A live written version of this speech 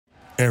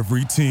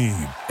Every team,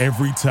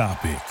 every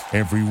topic,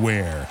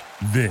 everywhere.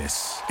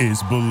 This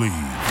is Believe.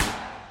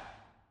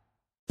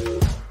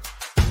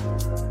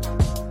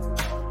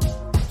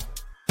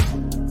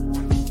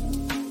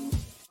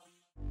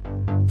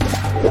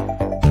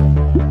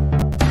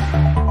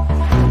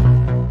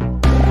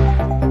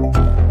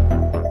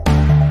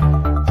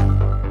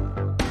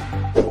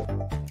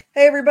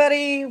 Hey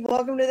everybody,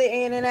 welcome to the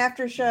A&N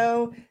After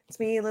Show. It's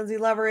me, Lynzee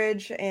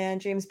Leverage,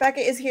 and James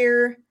Beckett is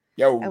here.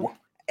 Yo.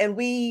 And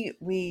we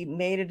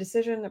made a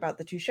decision about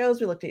the two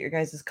shows. We looked at your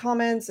guys'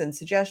 comments and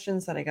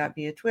suggestions that I got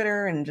via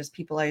Twitter and just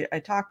people I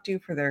talked to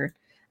for their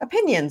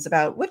opinions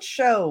about which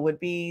show would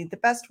be the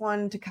best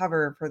one to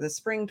cover for the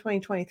spring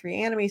 2023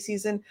 anime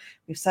season.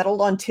 We've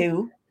settled on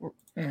two.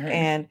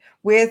 And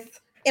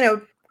with,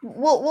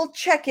 we'll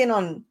check in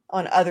on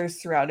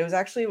others throughout.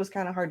 It was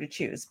kind of hard to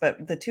choose,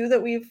 but the two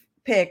that we've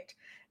picked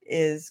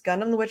is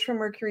Gundam the Witch from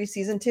Mercury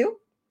season 2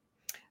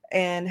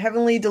 and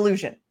Heavenly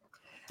Delusion.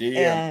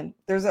 Yeah. And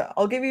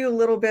I'll give you a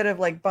little bit of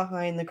like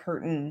behind the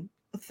curtain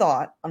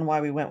thought on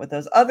why we went with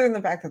those. Other than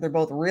the fact that they're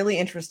both really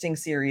interesting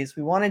series,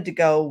 we wanted to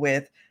go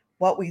with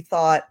what we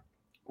thought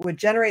would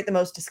generate the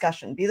most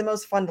discussion, be the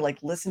most fun to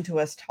like listen to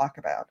us talk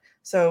about.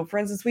 So for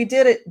instance, we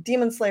did it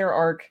Demon Slayer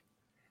arc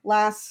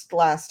last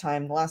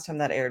time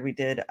that aired, we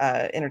did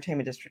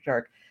Entertainment District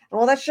arc. And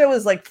while that show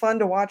is like fun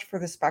to watch for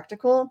the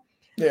spectacle,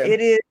 it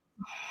is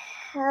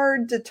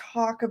hard to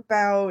talk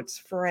about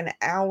for an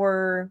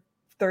hour,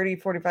 30,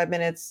 45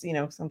 minutes,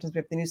 sometimes we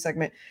have the news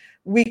segment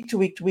week to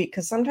week,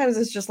 because sometimes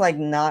it's just like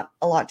not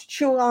a lot to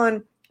chew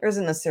on. There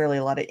isn't necessarily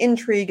a lot of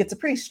intrigue. It's a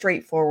pretty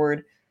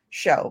straightforward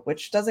show,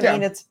 which doesn't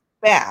mean it's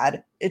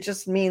bad. It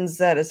just means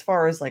that as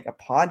far as like a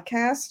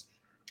podcast,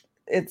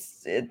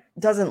 it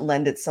doesn't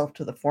lend itself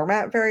to the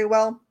format very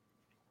well.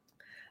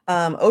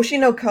 Oshi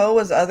no Ko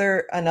was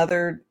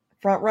another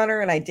front runner,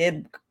 and I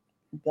did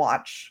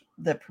watch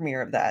the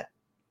premiere of that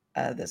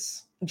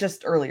this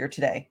just earlier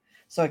today.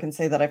 So I can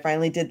say that I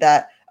finally did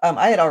that.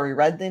 I had already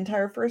read the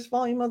entire first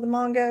volume of the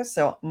manga,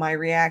 so my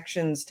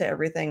reactions to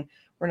everything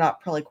were not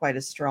probably quite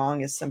as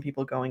strong as some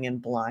people going in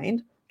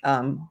blind.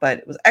 But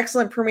it was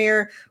excellent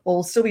premiere.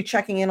 We'll still be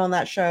checking in on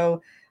that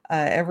show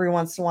every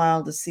once in a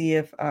while to see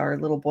if our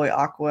little boy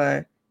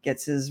Aqua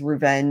gets his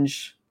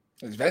revenge.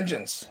 His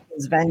vengeance.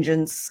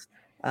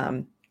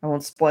 I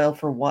won't spoil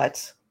for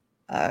what,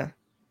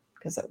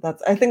 because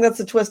I think that's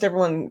a twist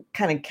everyone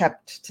kind of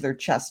kept to their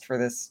chest for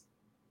this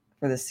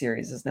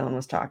series, as no one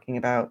was talking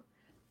about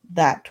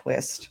that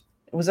twist.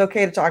 It was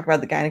okay to talk about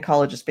the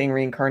gynecologist being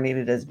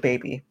reincarnated as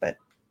baby, but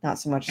not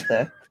so much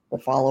the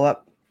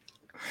follow-up.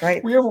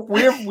 Right? We have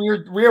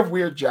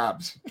weird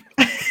jobs.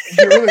 If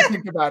you really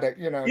think about it,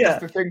 just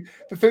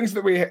the things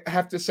that we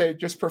have to say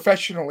just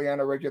professionally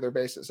on a regular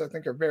basis, I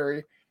think are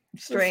very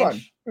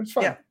strange. It's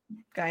fun. Yeah.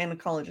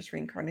 Gynecologist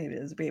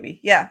reincarnated as a baby.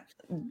 Yeah.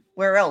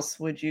 Where else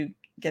would you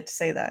get to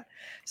say that?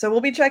 So we'll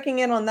be checking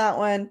in on that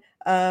one.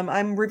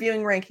 I'm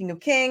reviewing Ranking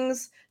of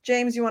Kings.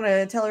 James, you want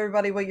to tell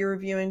everybody what you're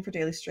reviewing for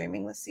daily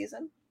streaming this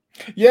season?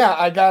 Yeah,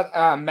 I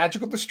got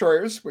Magical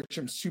Destroyers, which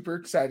I'm super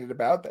excited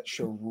about. That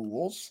show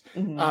rules.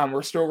 Mm-hmm.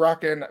 We're still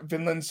rocking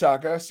Vinland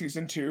Saga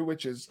season 2,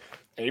 which is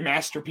a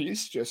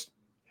masterpiece.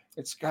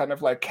 It's kind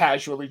of like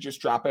casually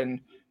just dropping,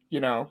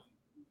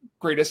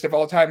 greatest of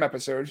all time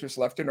episodes just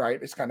left and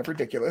right. It's kind of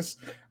ridiculous.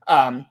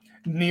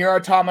 Nier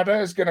Automata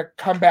is going to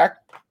come back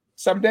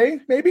someday,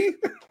 maybe.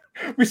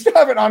 We still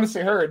haven't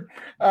honestly heard.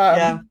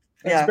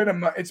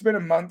 It's been a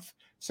month,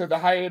 so the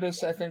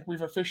hiatus, I think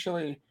we've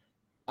officially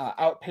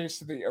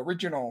outpaced the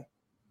original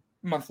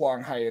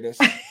month-long hiatus.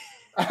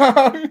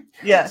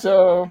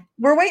 So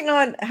we're waiting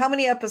on how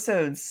many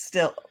episodes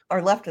still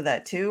are left of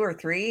that, 2 or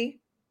 3?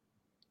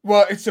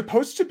 Well, it's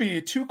supposed to be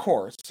 2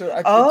 cores,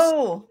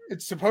 so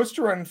it's supposed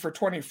to run for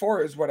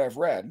 24 is what I've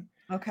read.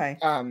 Okay.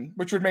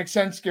 Which would make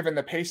sense given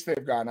the pace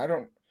they've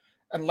gone.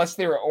 Unless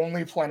they were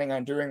only planning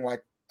on doing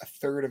like a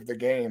third of the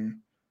game,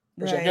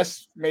 which I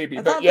guess maybe.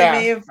 I thought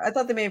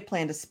they may have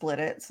planned to split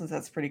it, since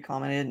that's pretty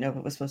common. I didn't know if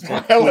it was supposed to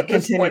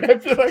continue. I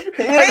feel like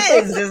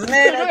it is, isn't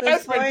it? At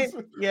this point,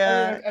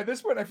 at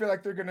this point, I feel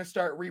like they're going to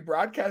start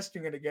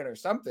rebroadcasting it again or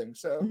something.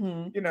 So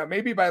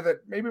maybe by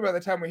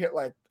the time we hit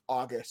like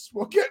August,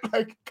 we'll get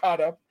like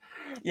caught up.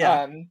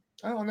 Yeah. And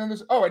then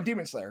and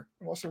Demon Slayer.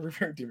 I'm also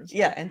reviewing Demon Slayer.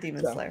 Yeah, and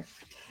Demon Slayer.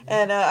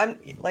 And I'm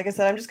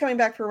just coming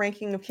back for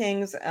Ranking of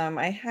Kings.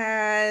 I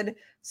had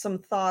some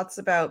thoughts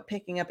about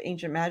picking up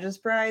Ancient Magus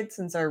Bride,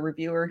 since our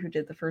reviewer who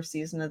did the first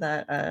season of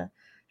that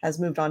has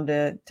moved on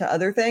to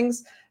other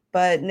things.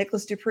 But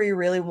Nicholas Dupree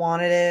really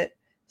wanted it,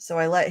 so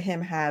I let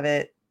him have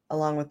it,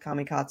 along with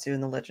Kamikatsu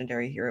and the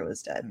Legendary Hero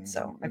is Dead.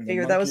 So I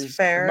figured that was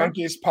fair. The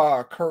monkey's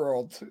paw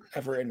curled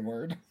ever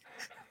inward.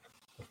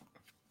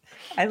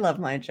 I love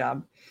my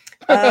job.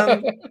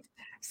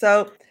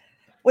 So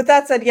with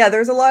that said,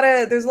 there's a lot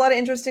of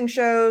interesting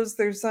shows.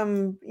 There's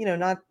some,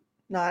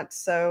 not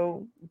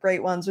so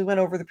great ones. We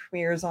went over the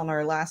premieres on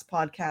our last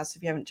podcast.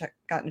 If you haven't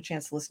gotten a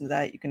chance to listen to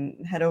that, you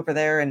can head over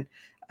there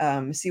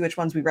and see which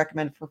ones we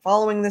recommend for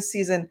following this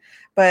season.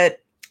 But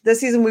this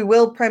season, we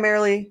will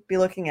primarily be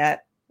looking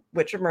at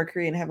Witch of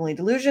Mercury and Heavenly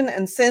Delusion.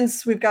 And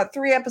since we've got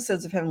 3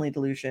 episodes of Heavenly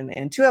Delusion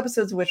and 2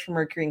 episodes of Witch from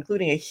Mercury,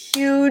 including a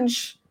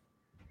huge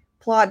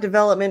plot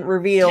development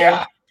reveal.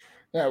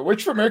 Yeah,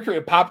 Witch from Mercury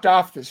popped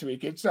off this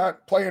week. It's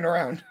not playing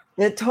around.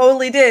 It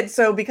totally did.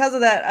 So because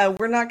of that,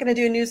 we're not going to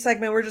do a news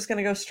segment. We're just going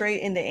to go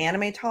straight into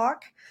anime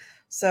talk.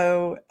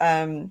 So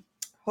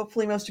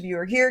hopefully most of you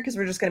are here because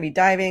we're just going to be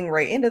diving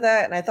right into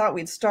that. And I thought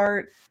we'd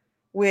start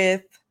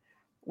with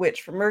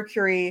Witch from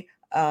Mercury.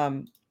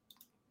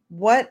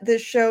 What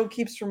this show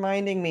keeps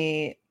reminding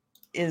me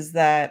is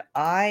that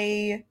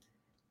I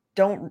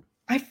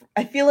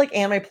feel like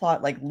anime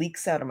plot like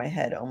leaks out of my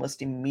head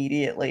almost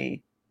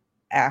immediately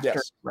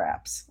after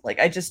wraps. Like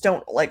I just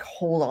don't like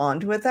hold on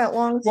to it that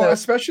long. Well,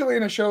 especially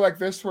in a show like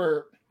this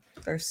where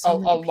there's so a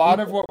lot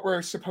of what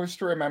we're supposed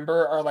to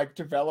remember are like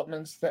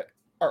developments that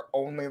are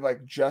only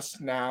like just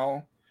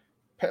now.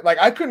 Like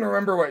I couldn't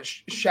remember what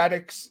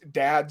Shattuck's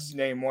dad's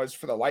name was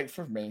for the life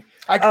of me.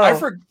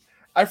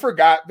 I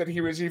forgot that he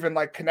was even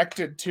like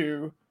connected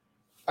to,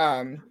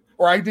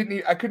 or I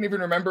couldn't even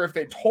remember if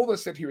they told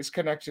us that he was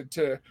connected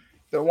to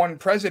the one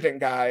president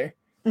guy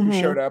who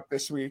showed up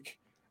this week.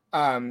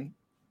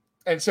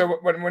 And so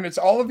when it's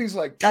all of these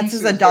like that's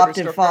his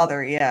adopted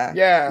father, yeah.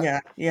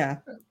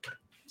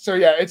 So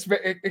yeah,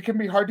 it can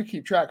be hard to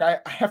keep track. I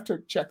have to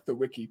check the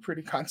wiki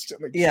pretty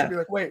constantly. To be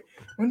like, wait,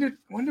 when did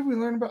we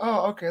learn about?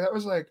 Oh, okay, that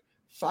was like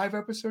 5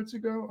 episodes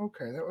ago.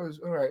 Okay, that was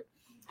all right.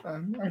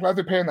 I'm glad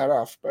they're paying that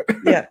off, but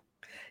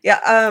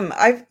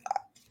I've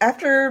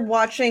after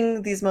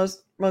watching these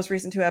most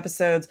recent 2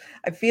 episodes,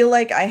 I feel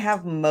like I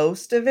have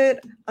most of it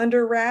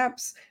under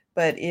wraps.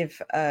 But if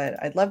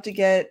I'd love to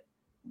get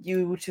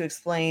you to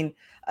explain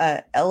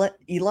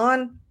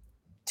Elon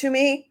to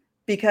me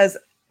because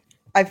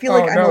I feel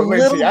like I'm a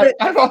little bit.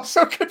 I'm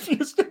also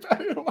confused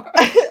about Elon.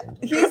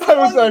 He's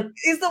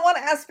the one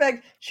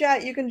aspect.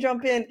 Chat, you can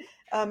jump in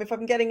if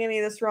I'm getting any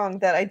of this wrong.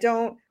 That I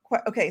don't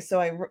quite. Okay,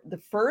 so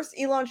the first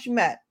Elon she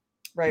met,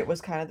 right,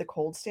 was kind of the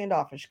cold,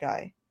 standoffish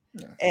guy.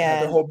 Yeah,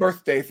 and the whole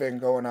birthday thing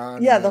going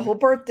on. Yeah, the whole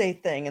birthday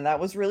thing, and that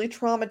was really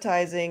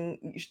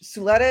traumatizing.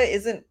 Suletta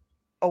isn't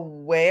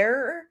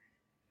aware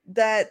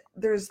that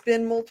there's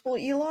been multiple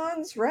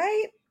Elons,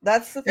 right?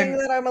 That's the thing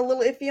that I'm a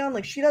little iffy on.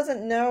 Like, she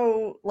doesn't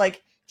know,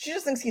 like, she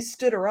just thinks he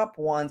stood her up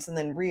once and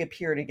then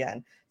reappeared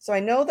again. So I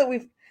know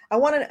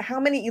that how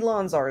many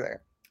Elons are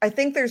there? I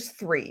think there's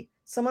 3.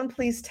 Someone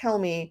please tell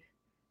me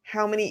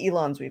how many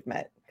Elons we've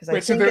met.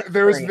 Wait, so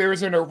there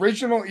was an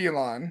original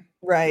Elon.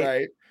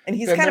 Right. And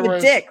he's kind of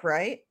a dick,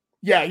 right?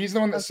 Yeah, he's the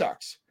one that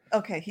sucks.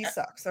 Okay, he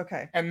sucks.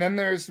 Okay. And then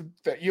there's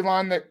the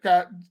Elon that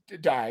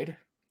died.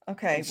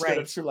 Okay, instead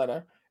of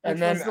Suletta. And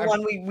then the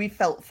one we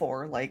felt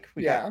for, like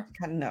we got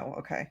kind of know.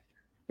 Okay.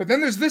 But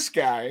then there's this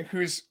guy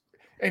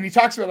and he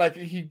talks about like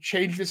he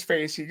changed his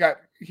face. He got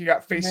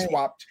face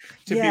swapped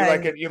to be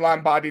like an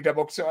Elon body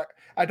double. So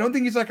I don't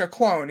think he's like a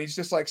clone. He's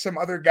just like some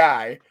other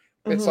guy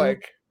that's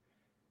like,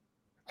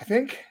 I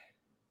think.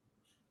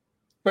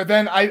 But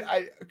then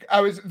I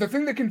was, the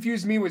thing that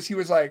confused me was he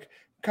was like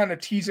kind of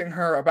teasing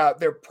her about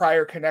their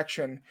prior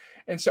connection.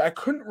 And so I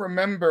couldn't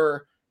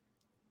remember.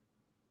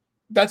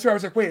 That's where I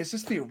was like, wait, is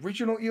this the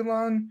original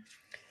Elon?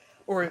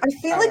 Or I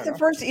feel like the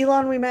first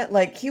Elon we met,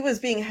 like he was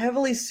being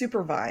heavily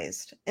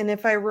supervised. And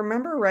if I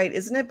remember right,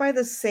 isn't it by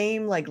the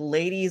same like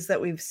ladies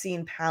that we've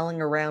seen palling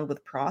around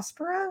with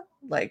Prospera?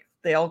 Like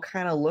they all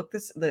kind of look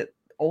the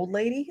old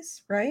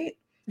ladies, right?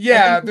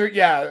 Yeah,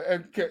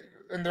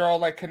 and they're all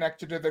like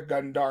connected to the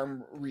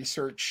Gundam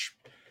research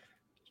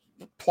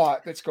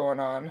plot that's going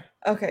on.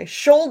 Okay,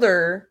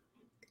 Shoulder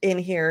in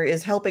here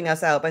is helping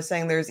us out by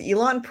saying there's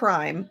Elon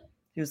Prime,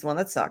 who's the one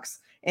that sucks.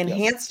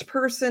 Enhanced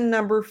person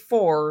number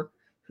 4,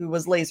 who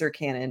was laser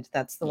cannoned.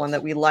 That's the one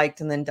that we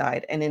liked and then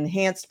died. And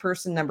enhanced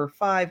person number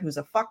 5, who's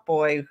a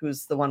fuckboy,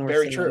 who's the one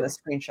we're seeing in the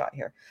screenshot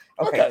here.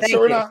 Okay, thank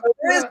you. So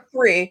there is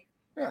 3.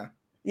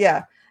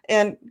 Yeah.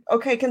 And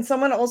okay, can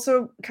someone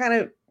also kind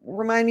of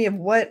remind me of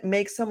what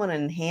makes someone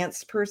an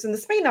enhanced person?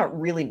 This may not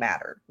really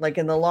matter, like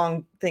in the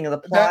long thing of the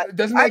plot.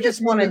 I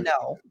just want to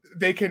know.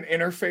 They can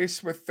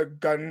interface with the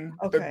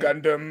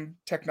Gundam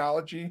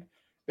technology.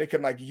 They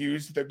can like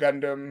use the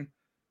Gundam,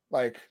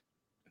 like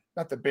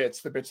not the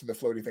bits are the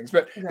floaty things,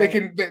 but they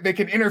can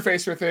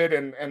interface with it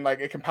and like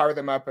it can power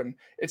them up. And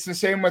it's the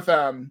same with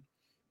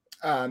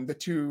the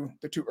two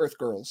Earth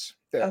girls,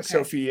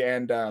 Sophie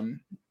and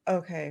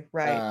I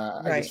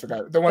just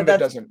forgot the one that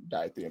doesn't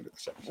die at the end of the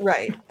season.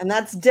 Right, and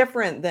that's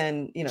different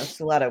than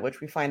Suletta,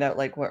 which we find out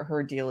like what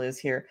her deal is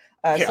here.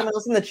 Someone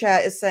else in the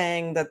chat is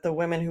saying that the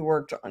women who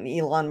worked on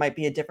Elon might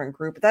be a different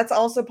group. That's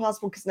also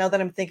possible because now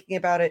that I'm thinking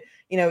about it,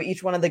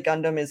 each one of the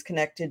Gundam is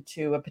connected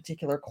to a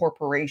particular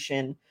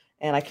corporation,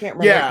 and I can't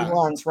remember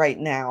Elon's right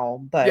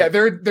now. But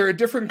they're a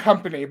different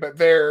company, but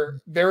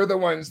they're the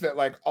ones that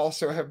like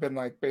also have been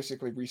like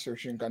basically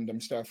researching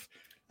Gundam stuff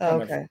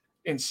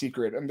in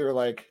secret, and they're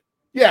like,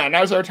 yeah,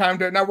 now's our time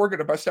now we're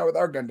gonna bust out with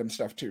our Gundam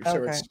stuff too.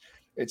 So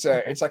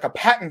it's like a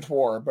patent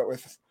war, but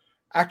with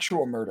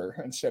actual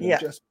murder instead of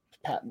just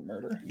patent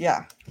murder.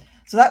 Yeah.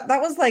 So that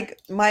was like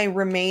my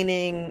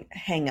remaining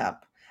hang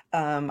up.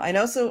 I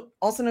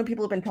also know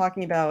people have been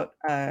talking about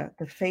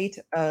the fate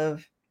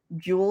of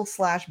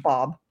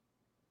Jewel/Bob,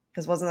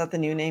 because wasn't that the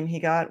new name he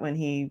got when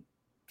he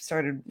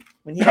started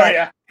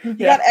got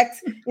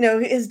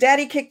his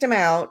daddy kicked him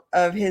out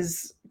of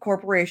his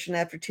corporation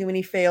after too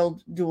many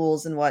failed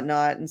duels and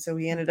whatnot, and so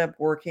he ended up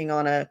working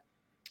on a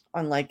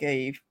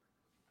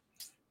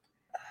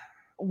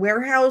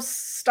warehouse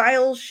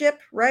style ship,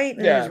 right?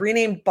 And it was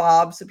renamed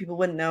Bob so people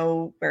wouldn't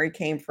know where he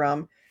came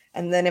from.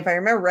 And then if I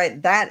remember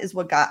right, that is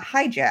what got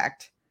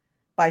hijacked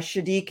by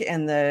Shadiq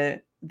and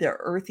the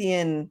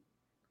Earthian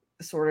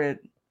sort of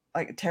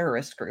like a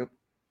terrorist group.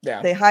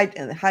 Yeah. They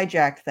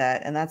hijacked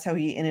that, and that's how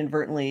he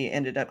inadvertently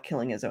ended up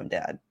killing his own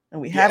dad. And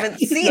we haven't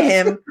seen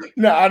him.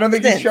 No, I don't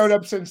think he's showed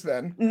up since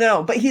then.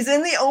 No, but he's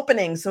in the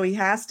opening, so he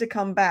has to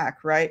come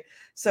back, right?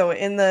 So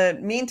in the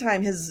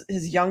meantime, his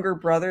younger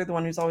brother, the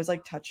one who's always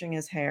like touching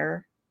his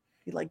hair,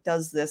 he like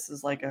does this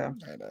as like a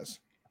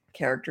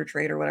character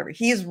trait or whatever.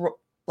 He's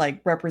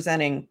like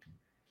representing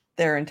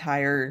their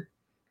entire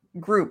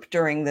group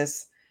during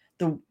this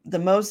the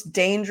most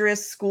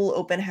dangerous school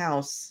open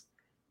house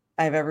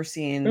I've ever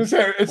seen. It's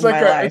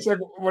like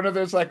one of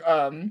those like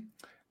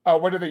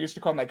what do they used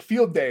to call them, like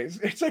field days?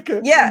 It's like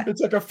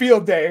a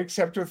field day,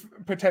 except with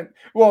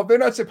well, they're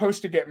not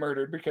supposed to get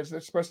murdered because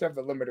they're supposed to have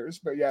the limiters,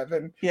 but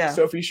then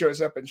Sophie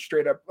shows up and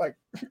straight up like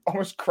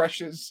almost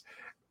crushes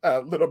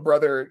little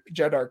brother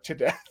Jedark to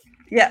death.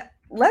 Yeah,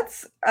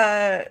 let's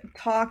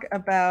talk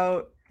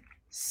about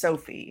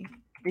Sophie,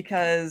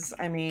 because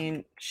I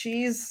mean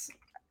she's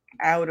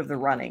out of the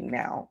running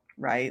now,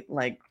 right?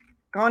 Like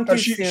gone too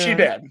soon. She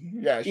did.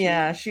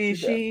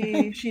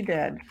 She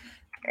did.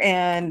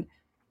 And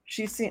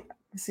she seems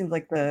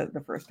like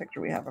the first picture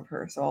we have of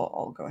her, so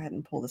I'll go ahead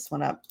and pull this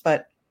one up.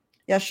 But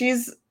yeah,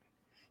 she's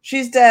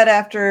dead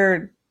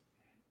after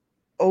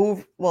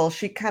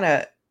she kind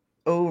of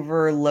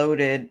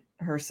overloaded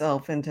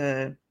herself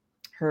into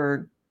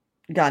her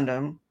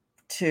Gundam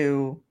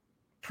to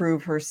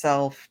prove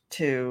herself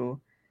to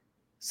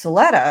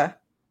Suletta,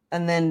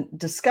 and then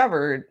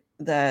discovered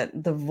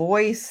that the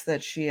voice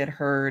that she had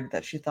heard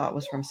that she thought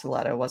was from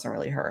Suletta wasn't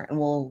really her. And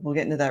we'll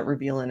get into that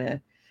reveal in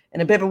a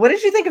bit. But what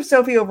did you think of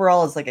Sophie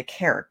overall as like a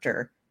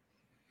character?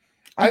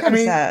 I'm kind of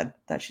sad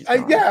that she's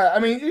gone. I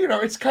mean,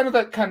 it's kind of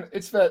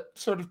it's that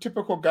sort of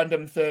typical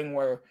Gundam thing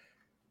where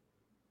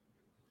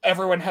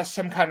everyone has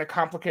some kind of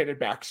complicated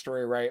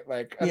backstory, right?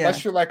 Like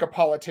unless you're like a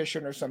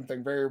politician or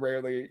something, very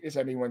rarely is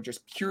anyone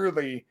just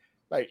purely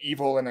like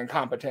evil and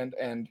incompetent.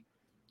 And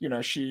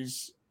she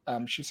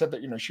said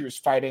that she was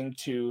fighting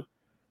to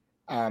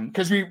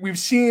because we've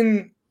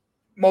seen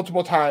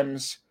multiple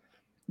times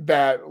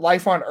that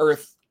life on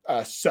Earth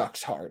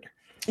sucks hard,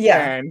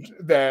 and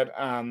that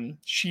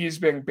she's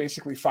been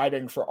basically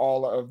fighting for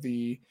all of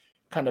the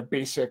kind of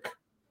basic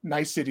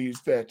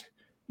niceties that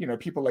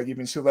people like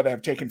even Suletta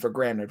have taken for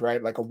granted,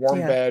 right? Like a warm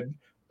bed,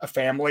 a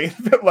family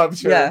that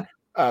loves her,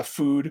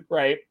 food,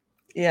 right?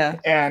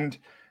 And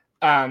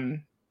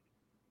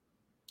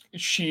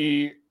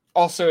she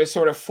also has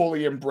sort of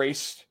fully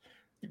embraced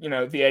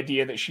the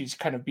idea that she's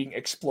kind of being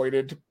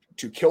exploited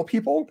to kill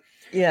people,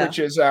 which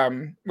is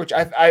which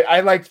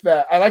I liked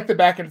that. I like the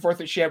back and forth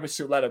that she had with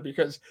Suletta,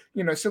 because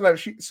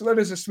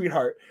Suletta's a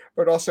sweetheart,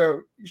 but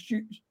also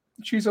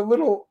she's a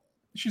little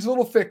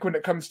thick when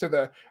it comes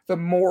to the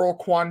moral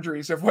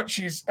quandaries of what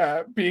she's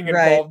being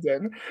involved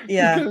in.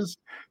 Because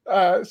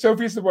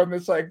Sophie's the one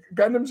that's like,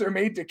 Gundams are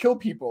made to kill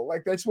people,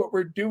 like that's what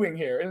we're doing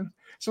here, and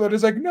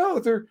Suletta's like,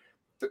 no,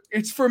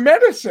 it's for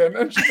medicine.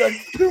 And she's like,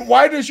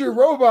 why does your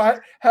robot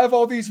have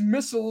all these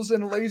missiles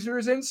and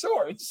lasers and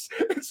swords?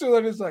 And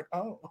Suletta's like,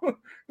 oh,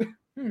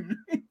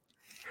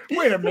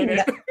 wait a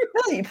minute.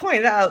 Now you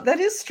pointed out, that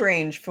is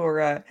strange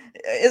for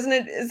isn't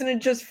it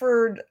just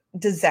for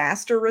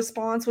disaster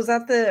response? Was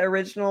that the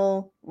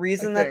original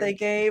reason that they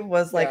gave?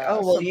 Was like,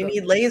 you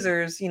need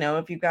lasers,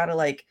 if you've got to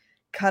like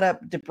cut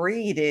up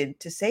debris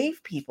to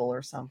save people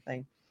or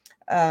something.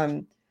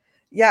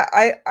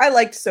 I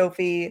liked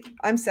Sophie.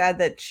 I'm sad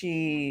that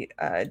she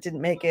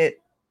didn't make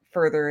it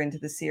further into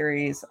the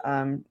series.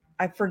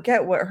 I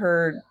forget what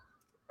her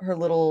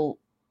little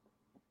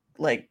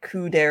like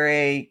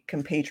Kudere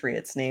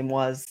compatriot's name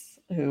was.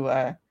 Who?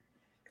 I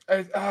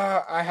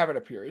have it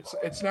up here.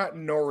 It's not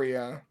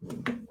Noria.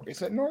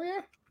 Is it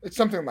Noria? It's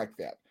something like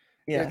that.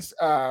 Yeah. It's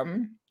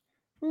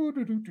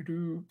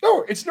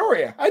Oh, it's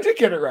Noria. I did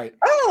get it right.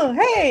 Oh,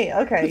 hey.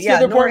 Okay. It's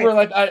to the point where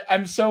like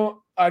I'm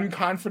so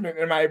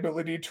unconfident in my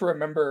ability to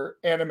remember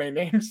anime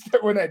names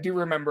that when I do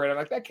remember it, I'm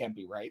like, that can't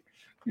be right.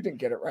 You didn't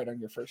get it right on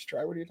your first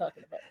try. What are you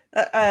talking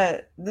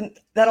about?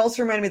 That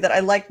also reminded me that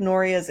I liked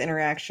Noria's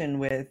interaction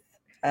with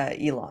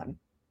Elon,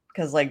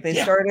 because like they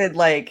started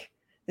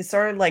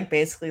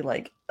basically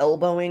like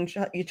elbowing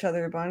each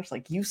other a bunch,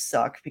 like, you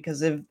suck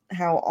because of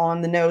how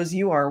on the nose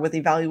you are with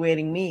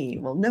evaluating me.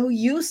 Well, no,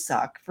 you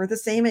suck for the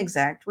same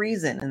exact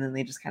reason. And then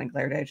they just kind of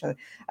glared at each other.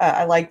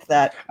 I liked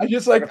that. I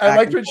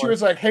liked when she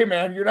was like, hey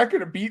man, you're not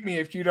going to beat me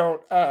if you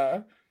don't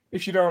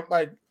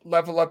like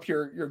level up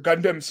your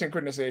Gundam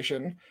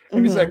synchronization.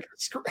 And he's like,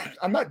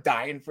 I'm not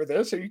dying for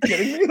this. Are you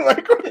kidding me?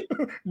 Like,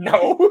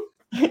 no.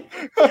 I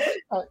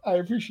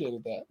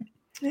appreciated that.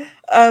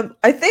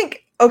 I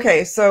think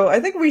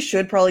we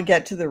should probably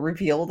get to the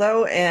reveal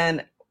though,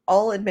 and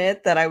I'll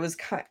admit that I was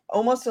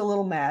almost a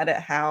little mad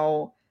at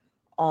how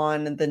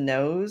on the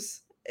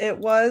nose it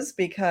was,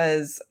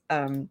 because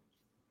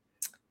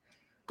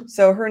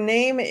so her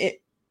name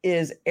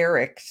is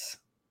Eric's,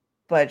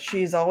 but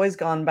she's always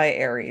gone by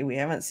Eri. We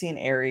haven't seen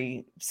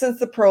Eri since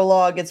the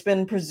prologue. It's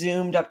been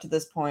presumed up to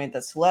this point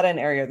that Suletta and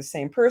Eri are the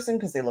same person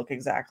because they look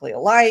exactly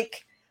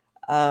alike.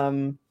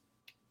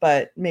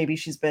 But maybe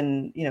she's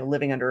been,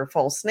 living under a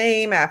false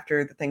name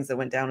after the things that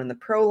went down in the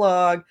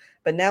prologue.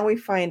 But now we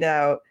find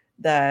out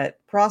that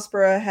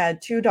Prospera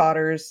had 2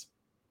 daughters,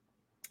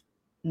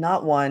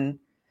 not one.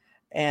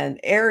 And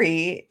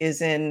Eri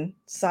is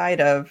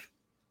inside of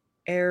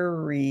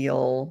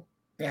Ariel.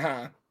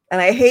 Uh-huh.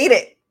 And I hate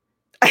it.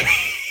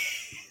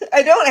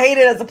 I don't hate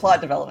it as a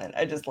plot development.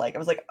 I was like,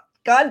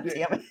 God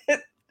damn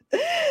it.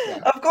 Yeah.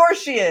 Of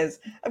course she is.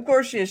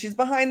 She's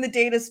behind the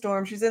data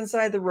storm. She's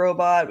inside the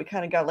robot. We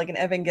kind of got like an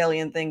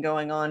Evangelion thing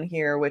going on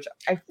here, which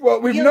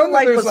we've known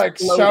that there's like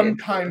some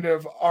kind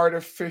of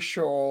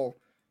artificial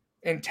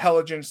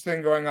intelligence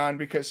thing going on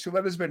because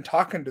Suletta's been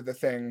talking to the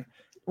thing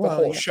the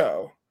whole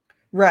show.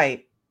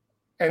 Right.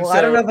 And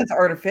I don't know if it's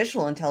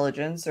artificial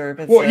intelligence or if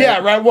it's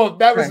right. Well,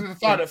 that was the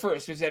thought at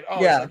first. Is that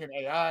it's like an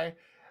AI?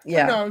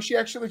 Yeah. But no, she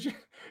actually.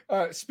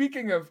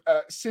 Speaking of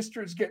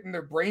sisters getting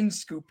their brains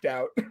scooped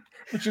out,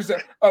 which is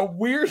a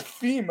weird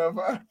theme of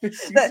this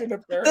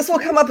season. This will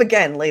come up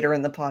again later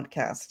in the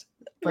podcast.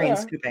 Brain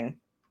scooping,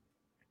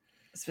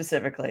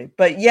 specifically,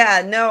 but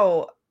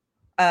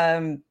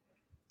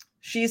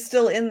she's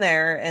still in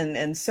there,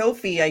 and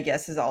Sophie, I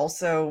guess, is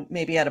also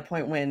maybe at a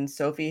point when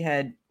Sophie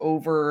had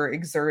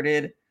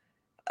overexerted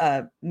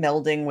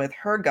melding with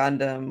her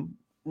Gundam,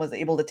 was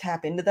able to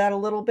tap into that a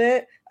little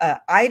bit.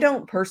 I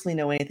don't personally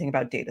know anything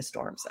about data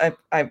storms.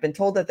 I've been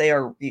told that they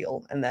are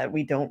real and that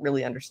we don't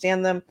really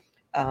understand them.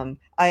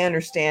 I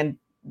understand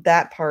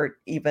that part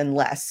even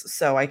less,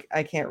 so I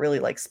can't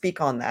really speak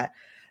on that.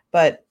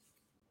 But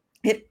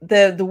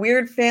the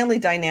weird family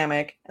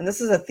dynamic, and this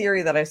is a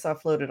theory that I saw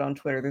floated on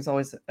Twitter. There's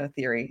always a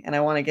theory, and I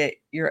want to get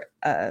your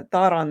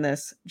thought on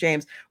this,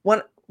 James.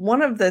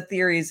 One of the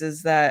theories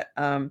is that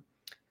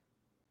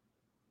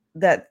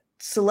that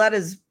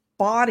Suletta's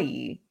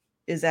body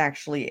is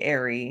actually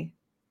Eri,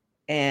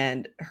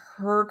 and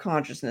her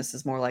consciousness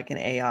is more like an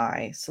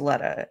AI,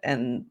 Suletta,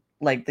 and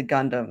like the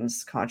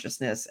Gundam's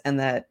consciousness, and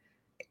that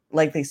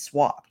they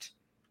swapped.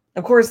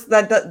 Of course,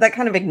 that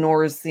kind of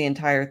ignores the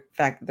entire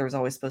fact that there was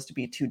always supposed to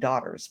be 2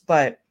 daughters,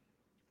 but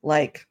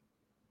well,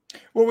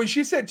 when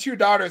she said 2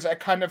 daughters, I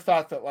kind of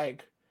thought that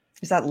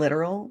is that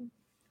literal?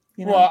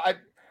 Well,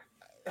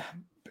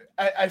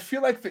 I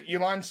feel like the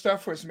Elon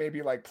stuff was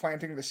maybe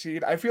planting the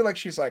seed. I feel like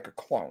she's like a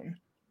clone.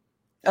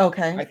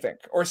 Okay. I think,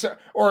 or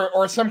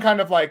some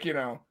kind of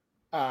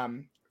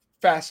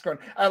fast going.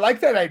 I like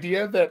that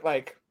idea that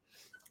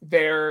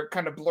they're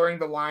kind of blurring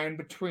the line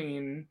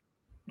between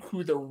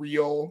who the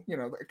real,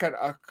 kind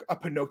of a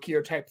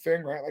Pinocchio type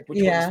thing, right?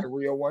 Which one's the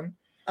real one?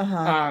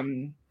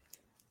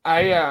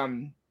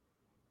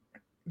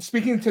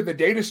 Speaking to the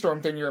data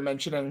storm thing you were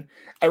mentioning,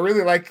 I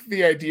really like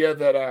the idea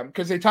that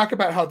because they talk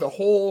about how the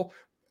whole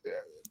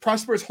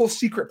Prospera's whole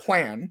secret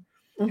plan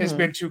has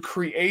been to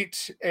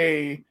create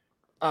a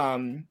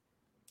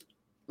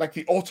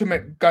the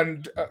ultimate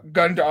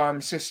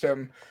Gundam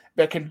system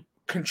that can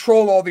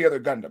control all the other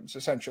Gundams,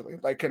 essentially,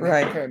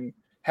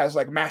 has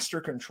master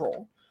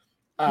control.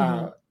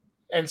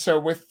 And so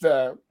with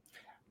a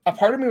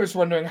part of me was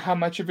wondering how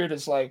much of it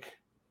is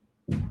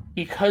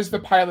because the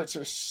pilots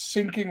are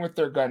syncing with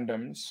their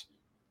Gundams,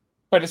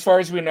 but as far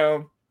as we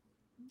know,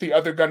 the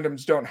other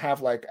Gundams don't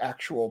have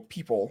actual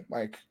people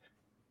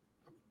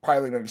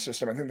piloting the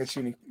system. I think that's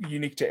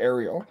unique to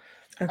Ariel.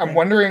 Okay. I'm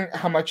wondering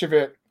how much of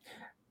it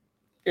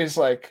is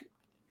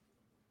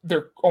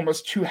they're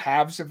almost 2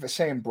 halves of the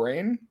same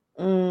brain.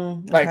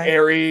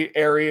 Eri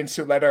and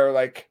Suletta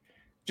are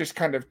just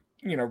kind of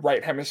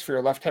right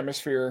hemisphere, left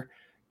hemisphere,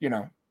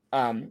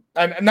 and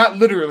not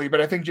literally, but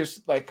I think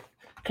just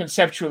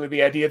conceptually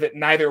the idea that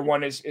neither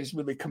one is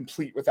really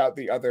complete without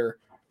the other,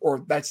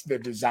 or that's the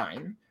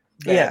design.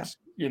 That,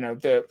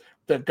 the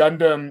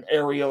Gundam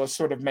Ariel is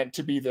sort of meant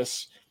to be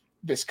this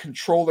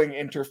controlling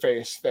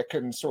interface that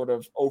can sort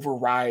of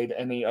override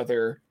any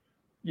other,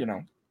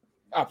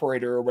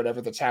 operator or whatever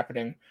that's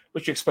happening,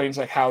 which explains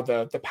how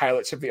the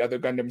pilots of the other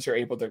Gundams are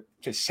able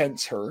to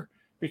sense her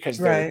because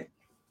they're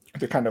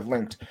kind of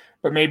linked.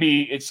 But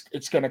maybe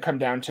it's going to come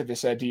down to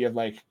this idea of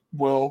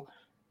will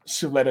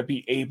Suletta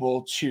be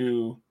able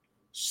to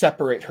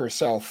separate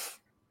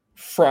herself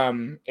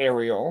from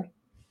Ariel,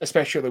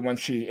 especially when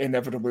she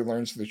inevitably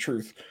learns the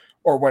truth,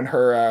 or when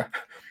her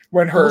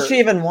will she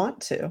even want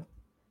to?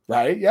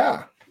 Right?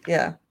 Yeah.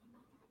 Yeah.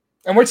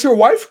 And what's your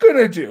wife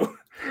gonna do?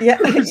 Yeah.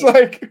 Who's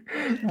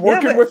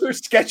working with her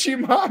sketchy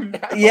mom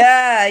now.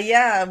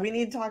 Yeah. We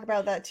need to talk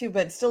about that too,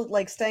 but still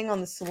staying on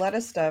the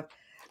Suletta stuff.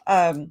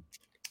 Part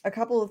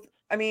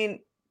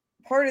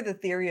of the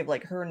theory of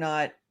her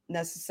not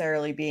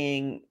necessarily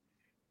being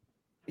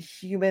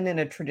human in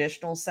a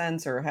traditional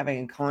sense or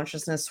having a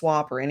consciousness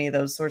swap or any of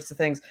those sorts of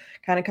things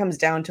kind of comes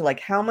down to like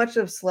how much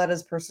of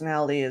Suletta's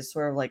personality is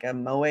sort of like a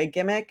moe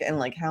gimmick and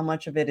like how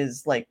much of it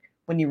is like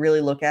when you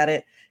really look at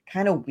it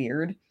kind of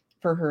weird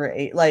for her.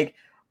 Like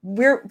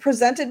we're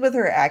presented with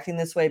her acting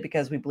this way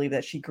because we believe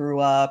that she grew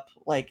up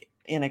like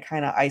in a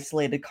kind of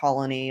isolated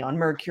colony on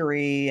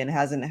Mercury and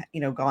hasn't,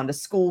 you know, gone to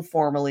school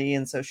formally,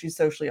 and so she's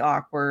socially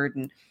awkward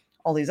and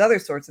all these other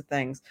sorts of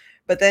things.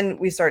 But then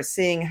we start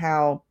seeing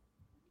how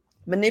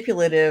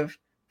manipulative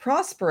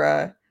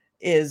Prospera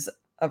is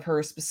of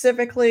her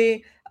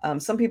specifically.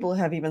 Some people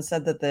have even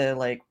said that the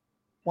like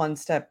one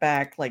step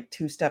back, like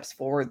two steps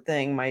forward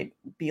thing might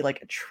be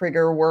like a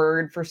trigger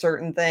word for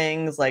certain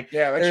things. Like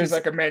she's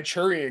like a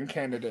Manchurian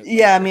candidate.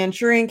 Yeah,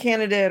 Manchurian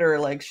candidate, or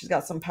like she's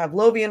got some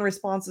Pavlovian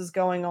responses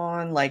going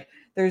on. Like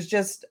there's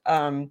just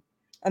and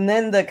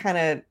then the kind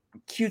of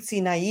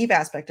cutesy naive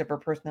aspect of her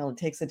personality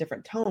takes a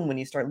different tone when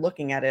you start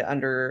looking at it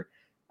under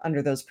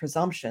those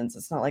presumptions.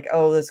 It's not like,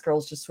 oh, this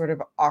girl's just sort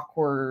of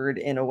awkward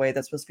in a way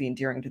that's supposed to be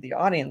endearing to the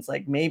audience.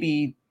 Like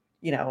maybe,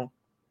 you know,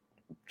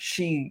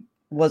 she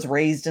was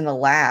raised in a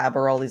lab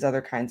or all these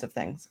other kinds of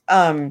things.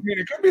 I mean,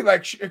 it could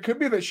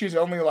be that she's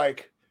only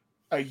like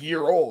a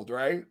year old,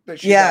 right? That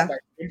she got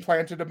like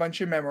implanted a bunch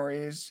of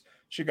memories.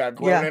 She got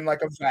grown in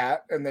like a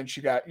vat, and then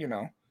she got, you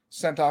know,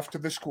 sent off to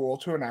the school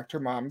to enact her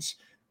mom's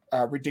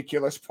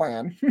ridiculous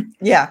plan.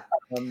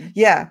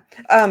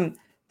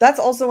 That's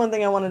also one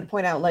thing I wanted to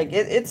point out. Like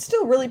it's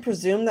still really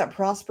presumed that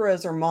Prospera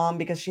is her mom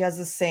because she has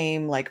the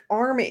same like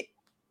army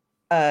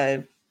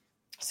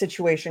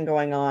situation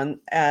going on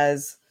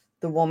as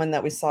the woman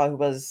that we saw who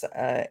was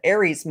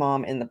Aries'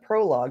 mom in the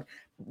prologue.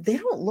 They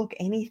don't look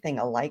anything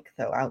alike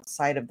though,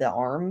 outside of the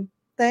arm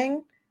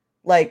thing.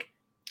 Like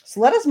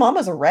Suletta's mom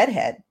is a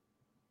redhead.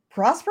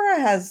 Prospera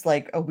has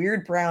like a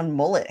weird brown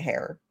mullet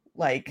hair.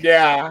 Like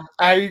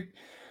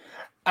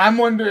I'm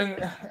wondering.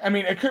 I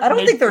mean, it could. I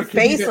don't think their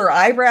face or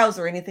eyebrows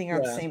or anything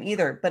are the same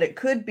either. But it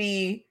could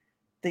be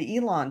the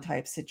Elon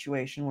type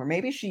situation where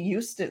maybe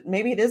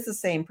maybe it is the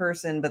same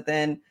person, but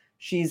then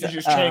she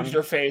just changed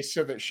her face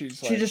so that she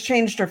just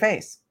changed her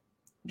face,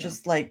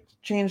 just like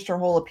changed her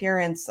whole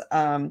appearance.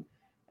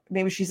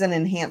 Maybe she's an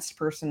enhanced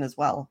person as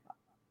well,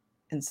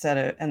 and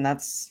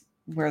that's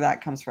where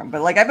that comes from.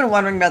 But like I've been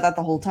wondering about that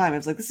the whole time.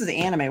 It's like, this is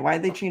anime. Why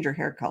did they change her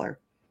hair color?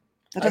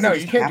 That doesn't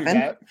just happen. Do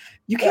that.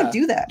 You can't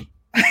do that.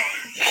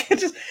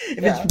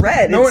 If it's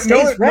red, no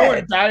red. No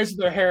one dyes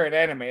their hair in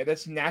anime.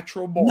 That's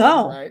natural born,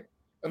 right?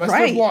 Unless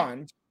they're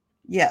blonde.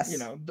 Yes. You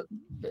know,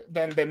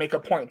 then they make a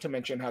point to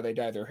mention how they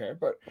dye their hair.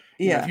 But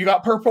you know, if you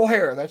got purple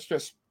hair, that's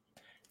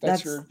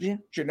your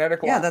genetic.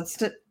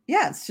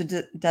 Yeah, it's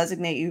to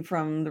designate you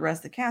from the rest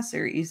of the cast.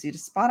 They're easy to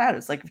spot out.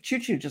 It's like if Choo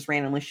Choo just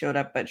randomly showed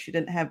up, but she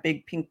didn't have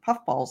big pink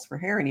puff balls for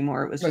hair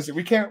anymore. It was Listen,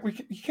 you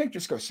can't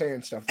just go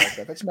saying stuff like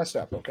that. That's messed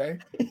up. Okay,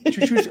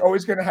 Choo Choo's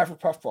always going to have her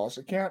puff balls.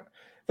 It can't.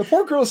 The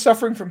poor girl is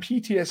suffering from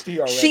PTSD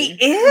already. She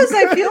is.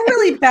 I feel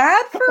really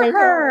bad for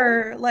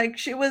her. Like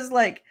she was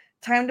like,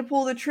 time to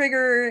pull the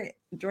trigger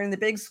during the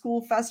big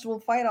school festival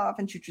fight off,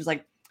 and she was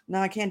like, no,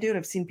 I can't do it.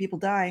 I've seen people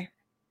die.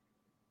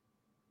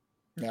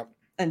 Yep.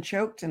 And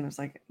choked, and it was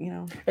like, you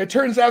know. It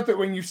turns out that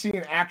when you've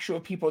seen actual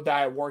people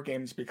die, war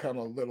games become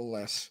a little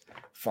less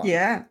fun.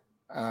 Yeah.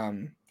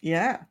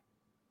 Yeah.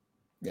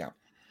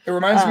 It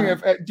reminds me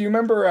of. Do you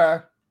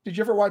remember? Did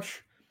you ever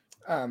watch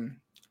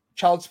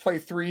Child's Play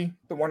 3,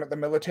 the one at the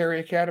military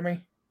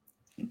academy?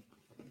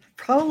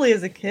 Probably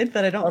as a kid,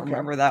 but I don't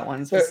remember that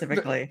one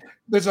specifically.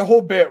 There's a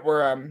whole bit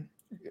where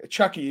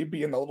Chucky,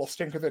 being the little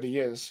stinker that he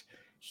is,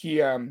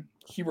 he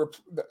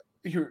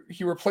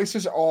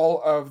replaces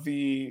all of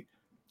the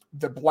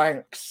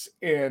blanks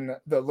in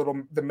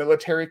the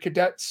military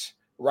cadets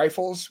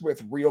rifles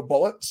with real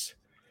bullets.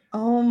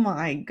 Oh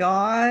my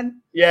god!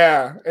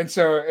 Yeah, and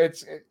so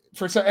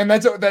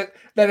that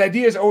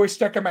idea is always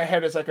stuck in my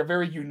head as like a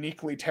very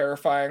uniquely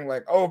terrifying,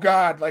 like, oh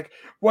god, like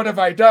what have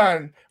I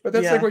done? But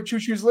that's like what Choo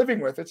Choo's living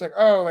with. It's like,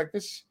 oh, like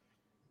this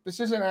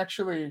isn't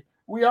actually.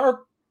 We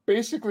are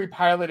basically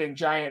piloting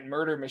giant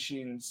murder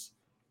machines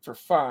for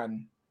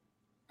fun,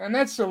 and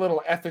that's a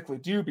little ethically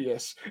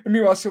dubious. And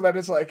meanwhile,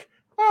 Suletta's like,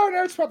 oh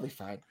no, it's probably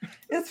fine.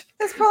 It's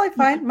probably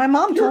fine. My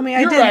mom told me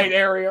I did. You're right,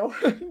 Ariel.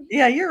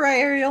 Yeah, you're right,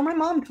 Ariel. My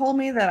mom told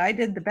me that I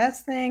did the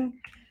best thing,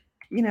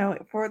 you know,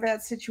 for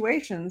that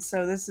situation.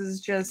 So this is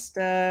just,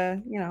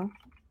 you know,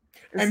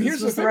 and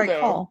here's the thing,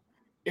 call.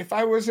 If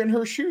I was in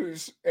her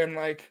shoes and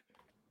like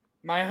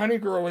my honey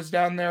girl was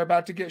down there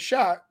about to get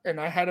shot, and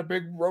I had a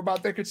big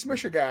robot that could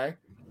smush a guy,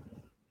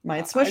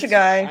 I'd smush a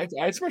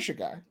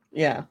guy.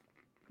 Yeah.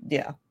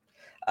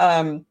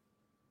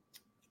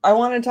 I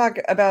want to talk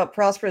about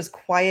Prospera's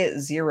Quiet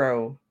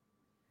Zero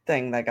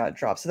thing that got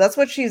dropped. So that's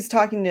what she's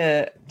talking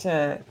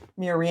to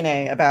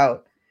Miorine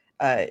about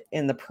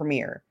in the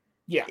premiere.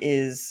 Yeah.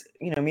 Is,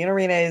 you know,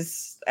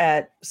 Miorine's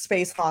at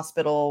Space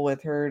Hospital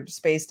with her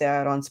space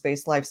dad on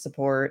space life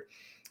support,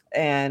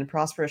 and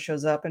Prospera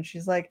shows up and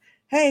she's like,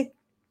 hey,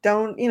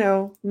 don't,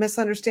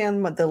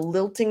 misunderstand the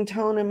lilting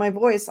tone in my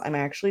voice. I'm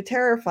actually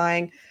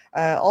terrifying.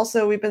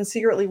 Also, we've been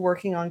secretly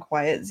working on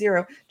Quiet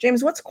Zero.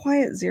 James, what's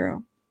Quiet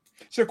Zero?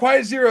 So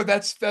Quiet Zero,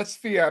 that's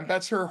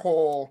her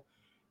whole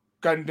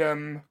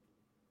Gundam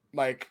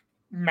like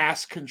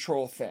mass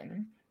control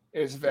thing.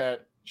 Is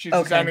that she's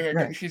designing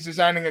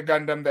a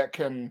Gundam that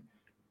can.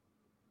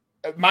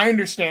 My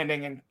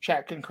understanding, and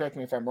chat can correct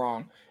me if I'm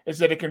wrong, is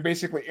that it can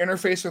basically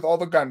interface with all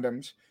the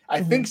Gundams.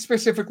 I think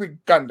specifically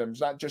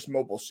Gundams, not just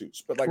mobile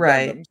suits, but like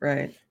Gundams.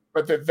 Right.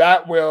 But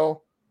that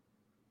will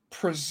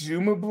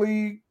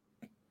presumably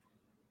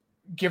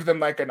give them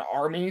like an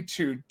army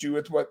to do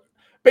with what.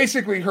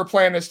 Basically, her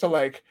plan is to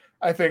like,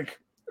 I think,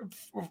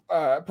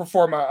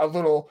 perform a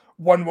little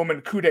one-woman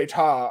coup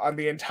d'etat on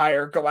the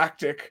entire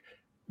galactic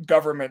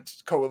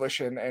government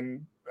coalition,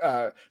 and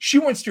she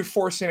wants to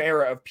force an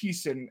era of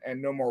peace and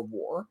no more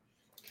war.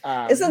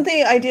 Isn't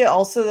the idea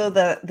also though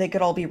that they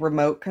could all be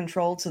remote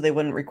controlled, so they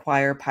wouldn't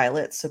require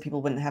pilots, so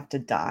people wouldn't have to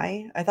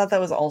die? I thought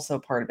that was also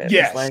part of it.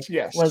 Yes,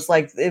 it was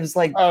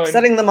like Oh,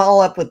 setting them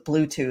all up with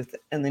Bluetooth,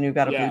 and then you've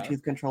got a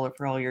Bluetooth controller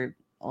for all your.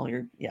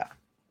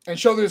 And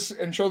Shoulders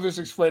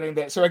explaining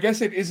that. So I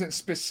guess it isn't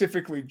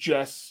specifically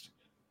just,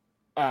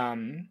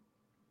 it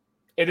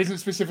isn't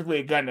specifically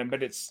a Gundam,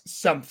 but it's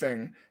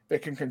something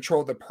that can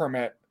control the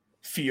permit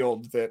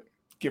field that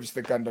gives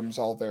the Gundams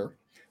all their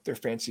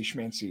fancy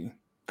schmancy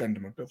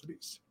Gundam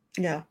abilities.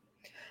 Yeah.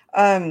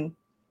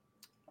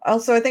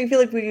 Also, I feel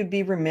like we would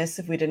be remiss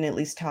if we didn't at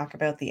least talk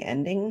about the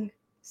ending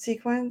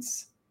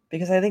sequence,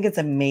 because I think it's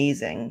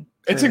amazing.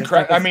 It's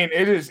incredible. I mean,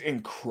 it is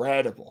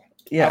incredible.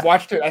 Yeah. I've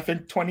watched it, I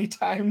think, 20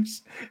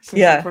 times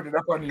since I put it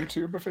up on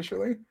YouTube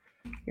officially.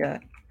 Yeah.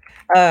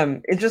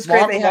 It's just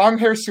great. Long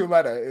hair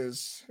Suletta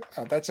is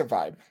that's a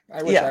vibe.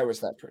 I wish I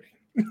was that pretty.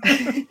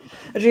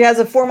 She has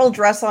a formal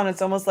dress on.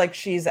 It's almost like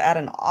she's at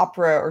an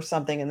opera or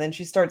something, and then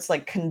she starts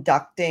like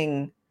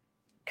conducting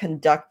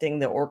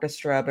the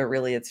orchestra, but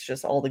really it's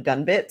just all the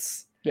gun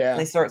bits. Yeah,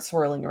 they start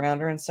swirling around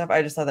her and stuff.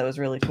 I just thought that was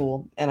really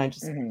cool, and I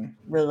just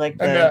really like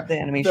the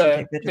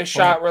animation. The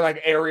shot where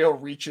like Ariel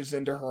reaches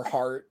into her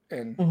heart,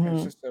 and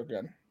it's just so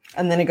good.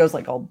 And then it goes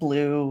like all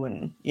blue,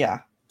 and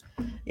the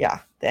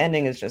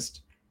ending is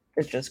just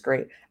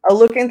great.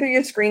 Looking through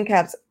your screen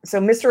caps, so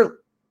Mr.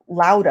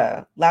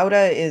 Lauda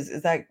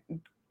is that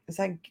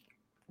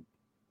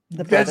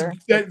the brother?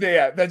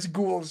 That's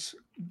Ghoul's.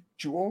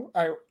 Jewel?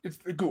 It's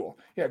the Ghoul.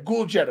 Yeah,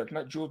 Ghoul Jeddick,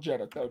 not Jewel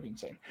Jeddick. That would be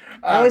insane.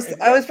 I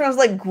always pronounced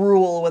like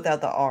Gruel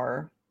without the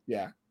R.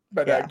 Yeah,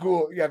 but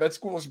Ghoul, that's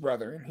Ghoul's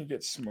brother, and he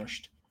gets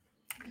smushed.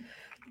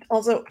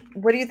 Also,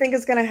 what do you think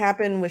is going to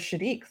happen with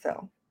Shadiq,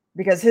 though?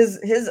 Because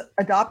his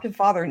adoptive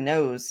father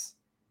knows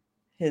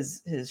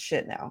his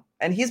shit now,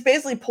 and he's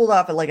basically pulled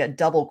off like a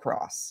double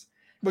cross.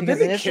 But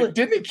didn't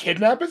he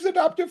kidnap his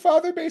adoptive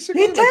father?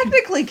 Basically, he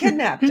technically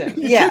kidnapped him.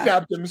 He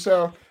kidnapped him,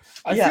 so.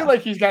 I feel like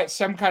he's got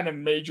some kind of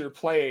major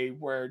play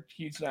where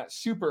he's not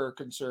super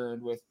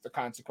concerned with the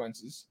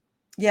consequences.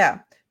 Yeah,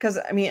 because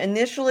I mean,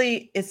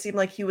 initially it seemed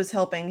like he was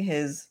helping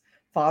his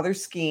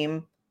father's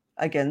scheme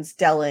against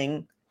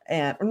Delling,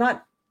 or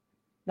not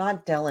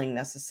Delling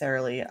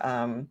necessarily.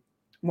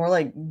 More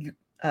like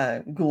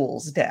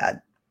Ghoul's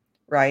dad,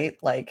 right?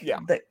 Like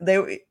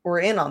they were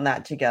in on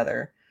that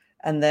together,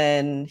 and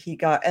then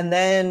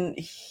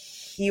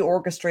he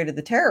orchestrated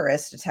the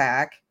terrorist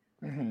attack.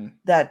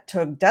 That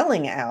took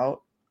Delling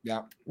out,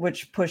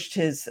 which pushed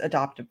his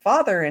adoptive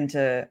father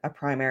into a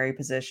primary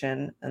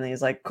position. And then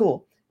he's like,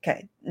 cool,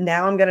 okay,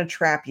 now I'm going to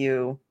trap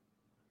you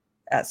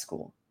at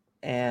school.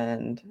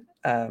 And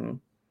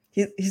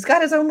he's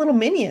got his own little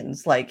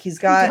minions. Like he's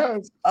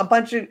got a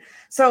bunch of...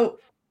 So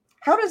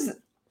how does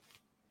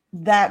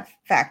that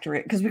factor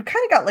in? Because we've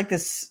kind of got like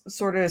this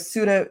sort of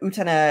pseudo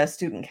Utena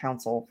student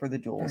council for the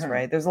duels,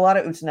 right? There's a lot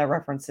of Utena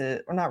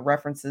references, or not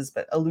references,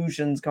 but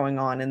allusions going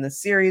on in this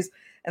series.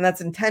 And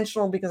that's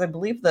intentional because I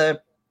believe the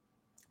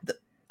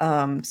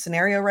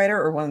scenario writer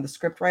or one of the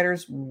script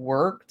writers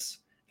worked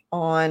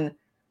on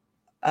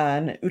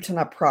an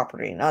Utena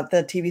property, not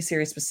the TV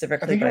series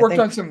specifically. I think he worked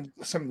on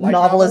some light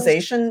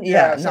novelization.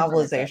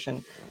 Novelization.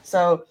 Like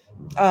so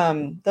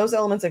those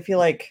elements I feel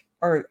like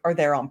are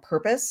there on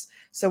purpose.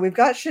 So we've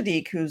got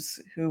Shadiq,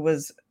 who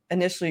was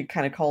initially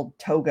kind of called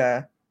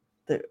Toga,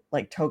 the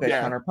Toga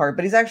counterpart,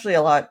 but he's actually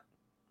a lot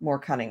more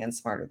cunning and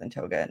smarter than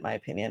Toga, in my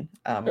opinion.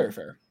 Very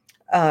fair.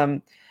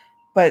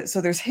 But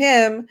so there's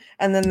him,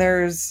 and then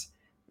there's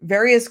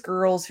various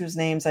girls whose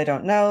names I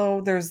don't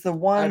know. There's the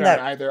one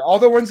either. All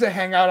the ones that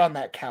hang out on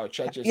that couch.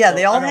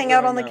 They all hang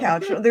out on the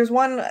couch. There's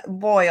one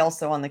boy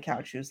also on the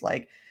couch who's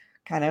like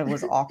kind of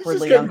was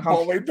awkwardly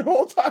uncomfortable. Bullied the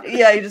whole time.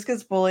 Yeah, he just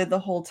gets bullied the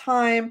whole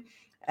time.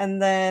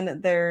 And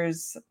then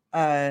there's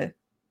the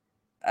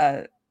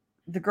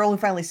girl who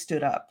finally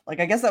stood up. Like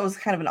I guess that was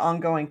kind of an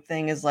ongoing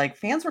thing. Is like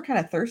fans were kind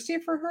of thirsty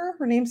for her.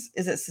 Her name's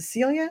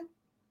Cecilia?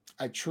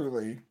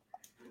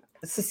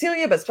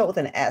 Cecilia, but spelled with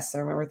an S. I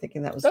remember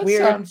thinking that was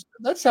weird.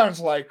 That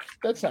sounds right.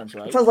 It sounds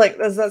like,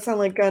 does that sound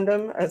like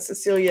Gundam?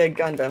 Cecilia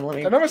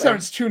Gundam. That almost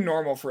sounds too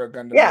normal for a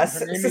Gundam. Yes,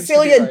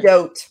 Cecilia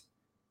Dote.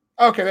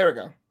 Okay, there we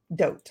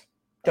go.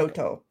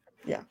 Doto.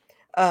 Yeah.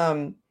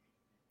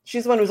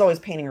 She's the one who's always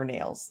painting her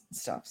nails and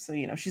stuff. So,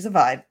 she's a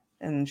vibe,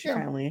 and she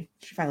finally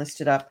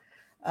stood up.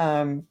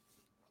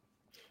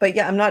 But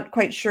yeah, I'm not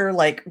quite sure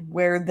like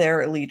where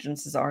their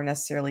allegiances are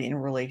necessarily in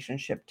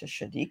relationship to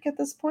Shadiq at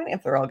this point.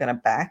 If they're all going to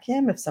back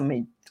him, if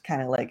somebody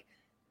kind of like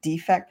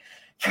defect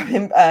from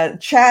him.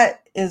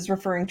 Chat is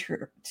referring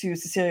to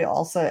Cecilia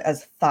also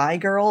as thigh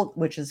girl,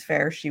 which is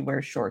fair. She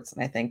wears shorts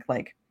and I think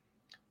like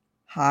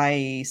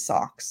high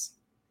socks.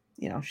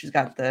 She's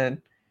got the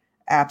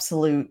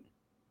absolute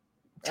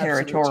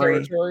territory.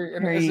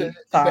 And is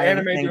the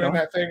anime doing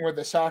that thing where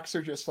the socks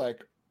are just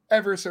like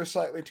ever so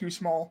slightly too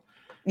small?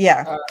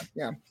 Yeah.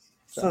 Yeah.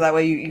 So that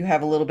way you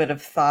have a little bit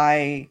of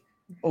thigh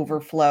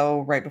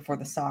overflow right before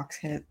the socks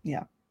hit.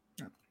 Yeah.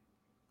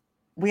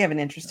 We have an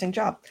interesting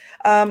job.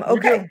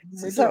 Okay.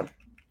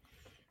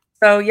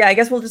 So yeah, I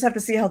guess we'll just have to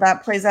see how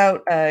that plays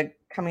out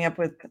coming up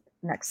with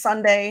next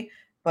Sunday.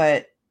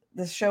 But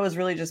this show has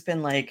really just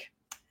been like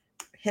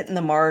hitting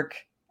the mark,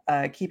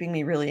 keeping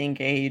me really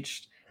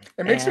engaged.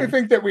 It makes me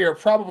think that we are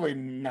probably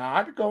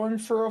not going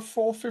for a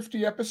full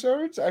 50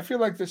 episodes. I feel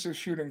like this is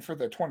shooting for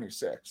the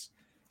 26.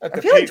 At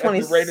the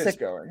rate it's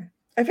going.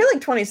 I feel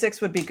like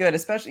 26 would be good,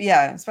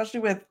 especially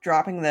with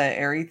dropping the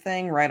Airy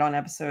thing right on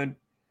episode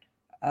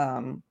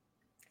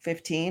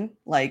 15.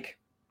 Like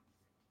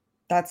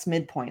that's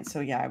midpoint. So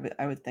yeah,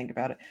 I would think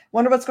about it.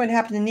 Wonder what's going to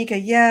happen to Nika.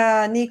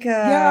 Yeah, Nika.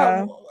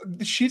 Yeah,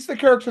 she's the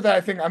character that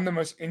I think I'm the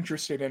most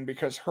interested in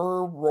because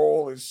her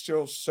role is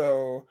still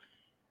so.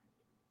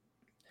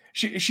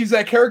 She's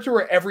that character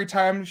where every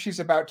time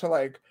she's about to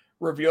like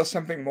reveal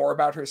something more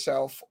about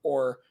herself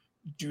or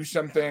do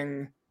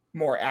something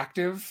more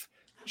active,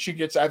 she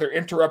gets either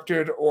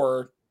interrupted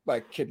or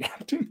like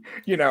kidnapped,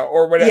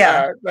 or whatever.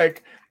 Yeah.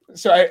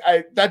 So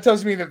I that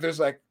tells me that there's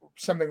like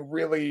something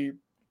really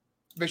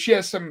that she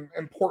has some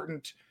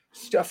important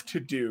stuff to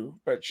do,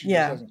 but she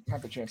just doesn't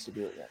have the chance to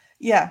do it yet.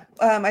 Yeah.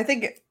 I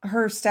think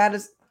her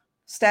status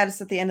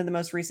at the end of the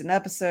most recent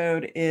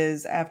episode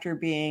is after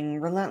being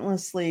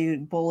relentlessly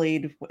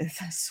bullied with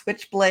a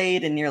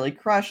switchblade and nearly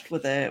crushed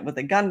with a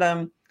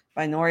Gundam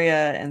by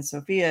Noria and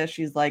Sophia.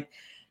 She's like,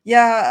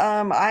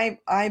 yeah,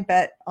 I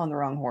bet on the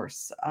wrong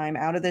horse. I'm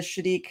out of this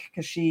Shadiq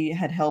because she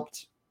had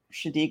helped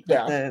Shadiq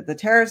with the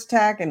terrorist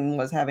attack and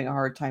was having a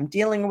hard time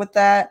dealing with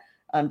that.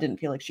 Didn't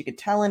feel like she could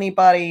tell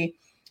anybody.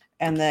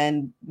 And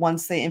then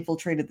once they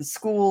infiltrated the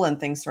school and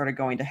things started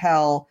going to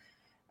hell,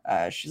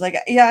 she's like,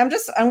 yeah,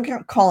 I'm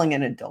calling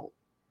an adult.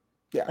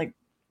 Yeah. Like,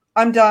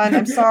 I'm done.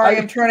 I'm sorry.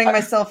 I'm turning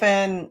myself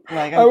in.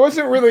 Like, I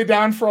wasn't really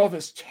down for all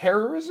this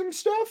terrorism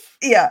stuff.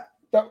 Yeah.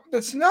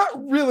 That's not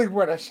really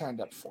what I signed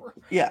up for.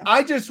 Yeah.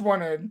 I just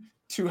wanted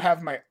to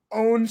have my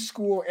own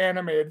school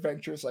anime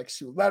adventures like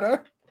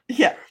Suletta.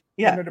 Yeah.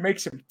 Yeah. I wanted to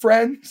make some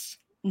friends.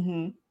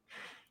 Mm-hmm.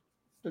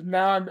 But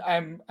now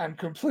I'm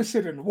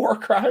complicit in war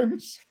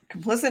crimes.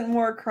 Complicit in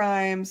war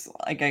crimes.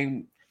 Like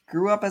I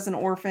grew up as an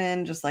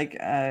orphan, just like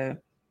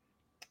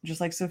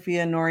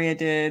Sophia and Noria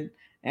did.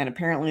 And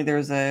apparently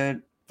there's a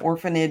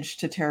orphanage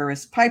to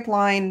terrorist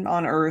pipeline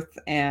on Earth,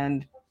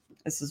 and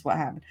this is what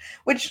happened.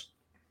 Which,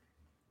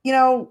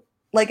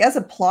 like as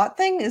a plot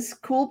thing is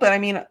cool, but I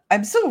mean,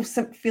 I'm still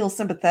feel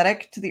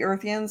sympathetic to the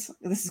Earthians.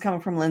 This is coming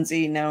from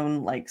Lynzee,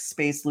 known like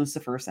Space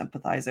Lucifer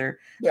sympathizer.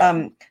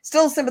 Yeah.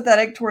 Still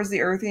sympathetic towards the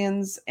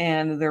Earthians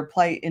and their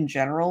plight in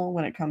general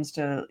when it comes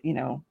to,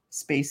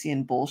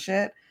 Spacian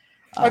bullshit.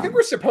 I think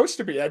we're supposed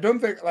to be. I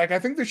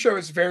think the show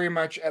is very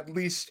much at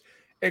least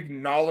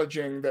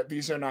acknowledging that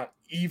these are not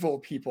evil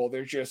people.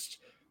 They're just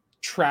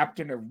trapped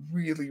in a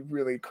really,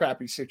 really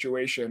crappy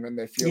situation, and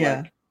they feel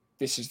like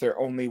this is their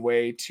only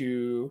way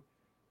to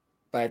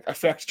like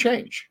affect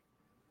change.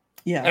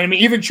 Yeah. And I mean,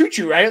 even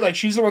Choo-Choo, right? Like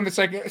she's the one that's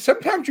like,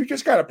 sometimes you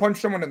just got to punch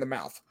someone in the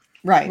mouth.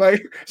 Right.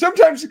 Like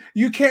sometimes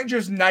you can't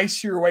just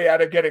nice your way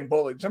out of getting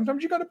bullied.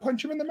 Sometimes you got to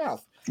punch them in the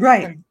mouth.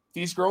 Right. And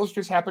these girls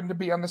just happen to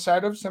be on the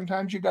side of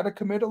sometimes you got to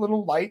commit a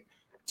little light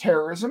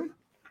terrorism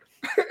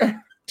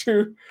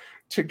to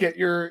get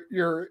your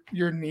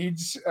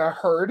needs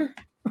heard.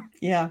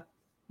 Yeah.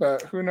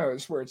 But who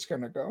knows where it's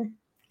going to go.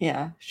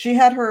 Yeah. She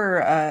had her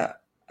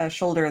a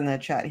shoulder in the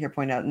chat here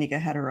point out Nika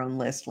had her own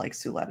list like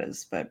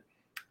Suletta's, but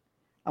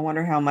I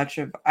wonder how much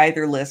of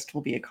either list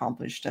will be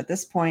accomplished at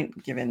this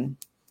point, given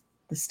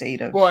the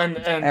state of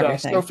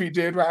everything. Sophie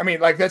did. I mean,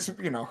 like that's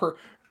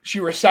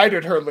she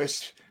recited her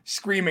list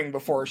screaming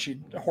before she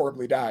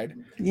horribly died.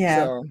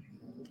 Yeah, so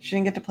she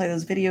didn't get to play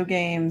those video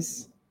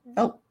games.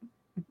 Oh,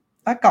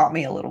 that got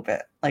me a little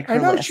bit. Like her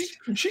list.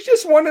 She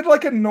just wanted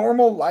like a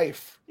normal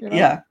life.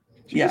 Yeah,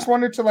 she just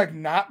wanted to like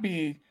not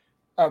be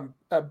an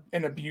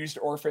abused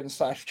orphan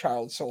 /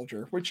 child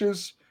soldier, which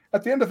is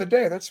at the end of the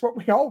day, that's what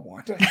we all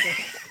want.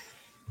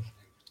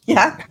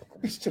 Yeah,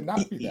 is to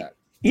not be that.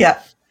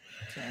 Yeah.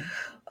 So.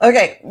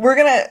 Okay, we're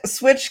gonna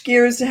switch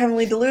gears to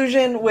Heavenly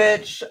Delusion,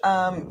 which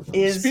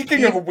is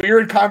speaking of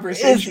weird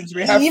conversations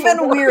we have.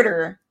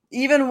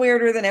 Even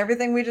weirder than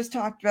everything we just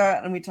talked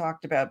about. And we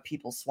talked about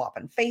people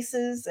swapping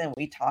faces, and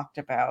we talked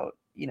about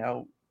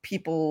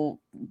people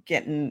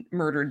getting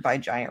murdered by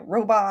giant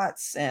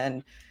robots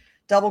and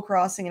double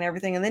crossing and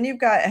everything. And then you've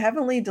got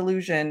Heavenly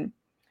Delusion,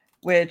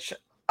 which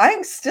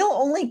I still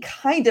only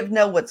kind of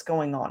know what's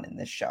going on in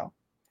this show.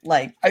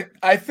 Like,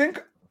 I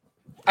think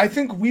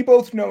we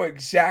both know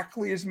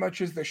exactly as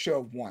much as the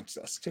show wants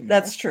us to know.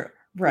 That's true.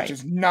 Right. Which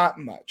is not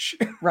much.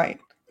 Right.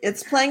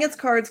 It's playing its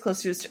cards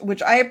close to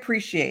which I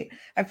appreciate.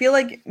 I feel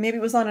like maybe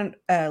it was on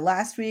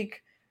last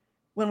week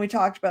when we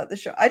talked about the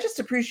show. I just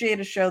appreciate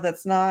a show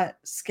that's not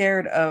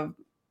scared of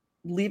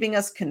leaving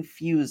us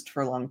confused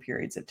for long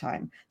periods of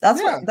time. That's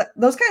what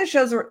those kind of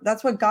shows are.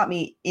 That's what got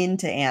me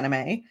into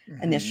anime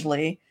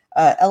initially.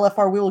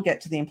 LFR, we will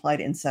get to the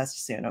implied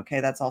incest soon. Okay,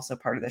 that's also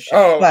part of the show.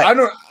 Oh, but,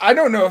 I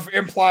don't know if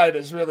implied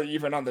is really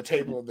even on the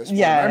table at this point.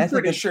 Yeah, I'm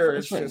pretty sure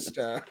it's just.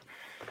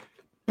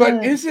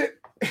 But is it?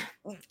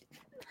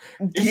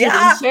 Is it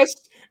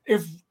incest?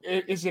 Is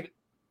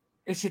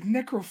it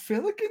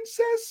necrophilic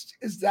incest?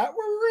 Is that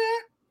where we're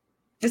at?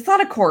 It's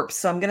not a corpse,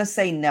 so I'm gonna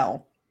say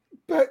no.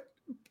 But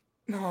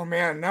oh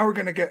man, now we're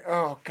gonna get.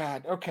 Oh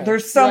god. Okay.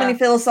 There's so many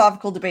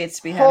philosophical debates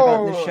to be had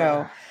about this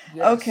show.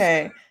 Yes.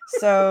 Okay,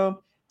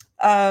 so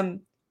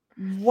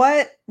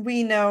what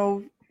we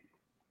know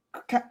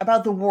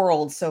about the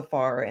world so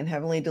far in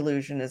Heavenly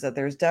Delusion is that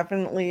there's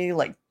definitely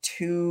like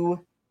two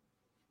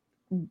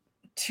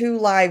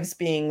lives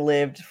being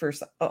lived for.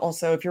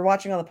 Also, if you're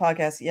watching on the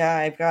podcast,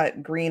 I've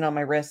got green on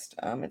my wrist.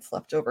 It's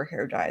leftover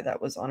hair dye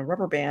that was on a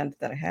rubber band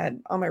that I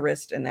had on my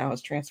wrist and now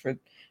is transferred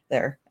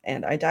there.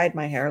 And I dyed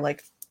my hair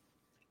like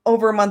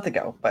over a month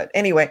ago. But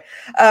anyway,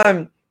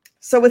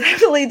 so with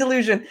Heavenly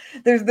Delusion,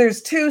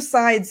 there's two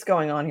sides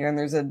going on here, and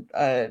there's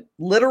a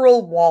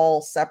literal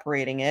wall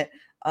separating it.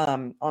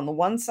 On the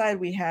one side,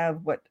 we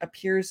have what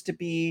appears to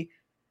be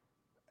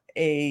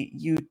a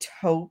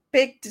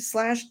utopic /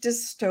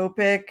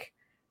 dystopic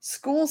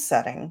school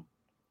setting.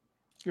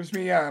 Excuse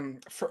me,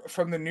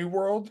 from the New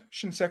World,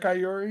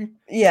 Shinsekai Yori.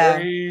 Yeah.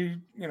 Very,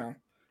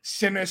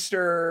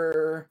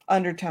 sinister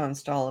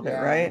undertones to all of it,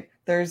 right?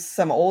 There's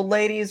some old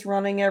ladies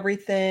running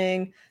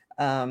everything.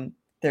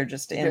 They're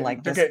just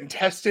they're getting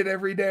tested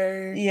every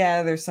day.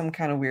 Yeah, there's some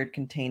kind of weird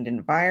contained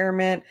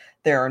environment.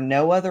 There are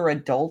no other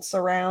adults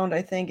around,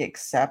 I think,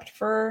 except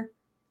for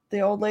the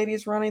old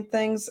ladies running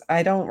things.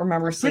 I don't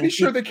remember seeing. Pretty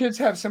sure the kids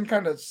have some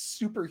kind of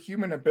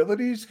superhuman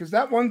abilities, because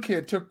that one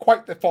kid took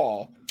quite the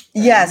fall.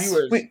 Yes,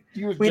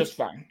 he was just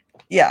fine.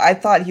 Yeah, I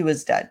thought he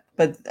was dead,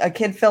 but a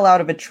kid fell out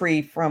of a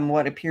tree from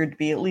what appeared to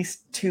be at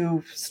least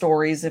 2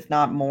 stories, if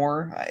not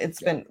more.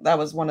 That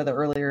was one of the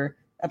earlier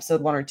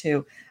episode 1 or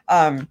 2,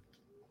 and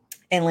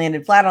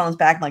landed flat on his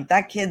back. I'm like,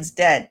 that kid's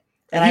dead.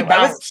 And he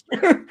bounced.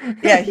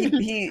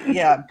 He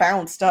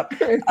bounced up.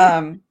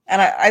 And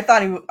I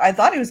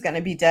thought he was going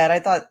to be dead. I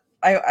thought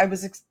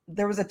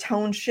there was a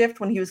tone shift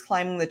when he was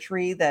climbing the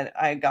tree that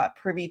I got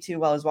privy to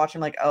while I was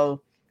watching. Like,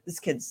 oh, this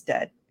kid's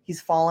dead.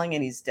 He's falling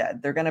and he's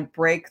dead. They're going to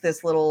break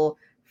this little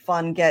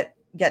fun get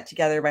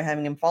together by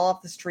having him fall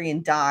off this tree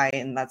and die.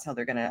 And that's how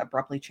they're going to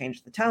abruptly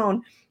change the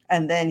tone.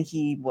 And then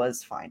he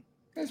was fine.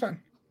 He's fine.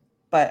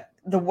 But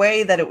the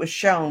way that it was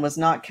shown was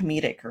not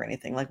comedic or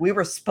anything. Like, we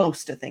were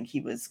supposed to think he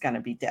was going to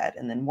be dead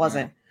and then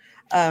wasn't.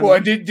 Well,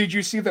 did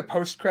you see the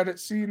post-credit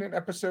scene in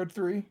episode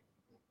 3?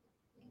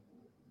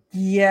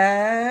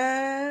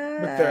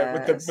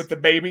 Yeah. With the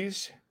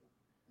babies.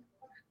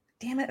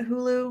 Damn it,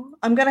 Hulu!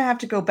 I'm gonna have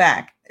to go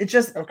back. It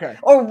just okay.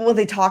 Or well,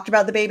 they talked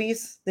about the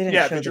babies. They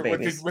didn't show the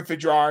babies with the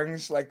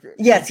drawings. Like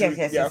yes.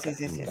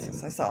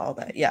 I saw all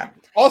that. Yeah.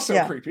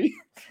 Also creepy.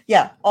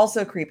 Yeah,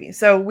 also creepy.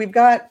 So we've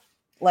got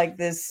like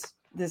this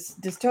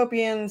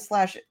dystopian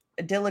 /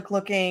 idyllic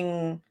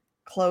looking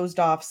closed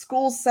off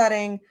school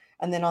setting,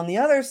 and then on the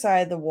other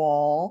side of the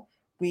wall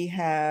we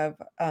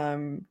have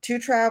 2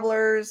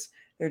 travelers.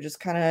 They're just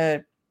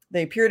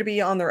they appear to be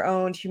on their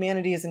own.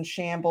 Humanity is in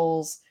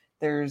shambles.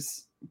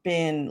 There's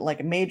been like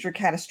a major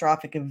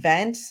catastrophic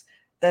event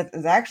that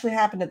has actually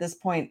happened at this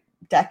point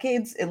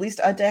at least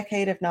a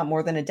decade, if not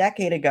more than a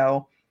decade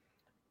ago,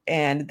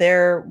 and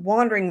they're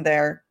wandering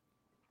there.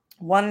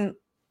 One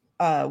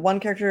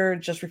character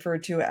just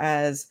referred to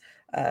as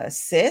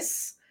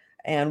cis,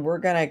 and we're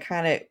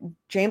gonna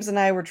James and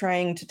I were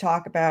trying to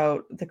talk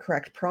about the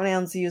correct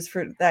pronouns used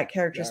for that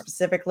character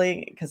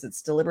specifically, because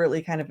it's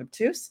deliberately kind of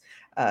obtuse.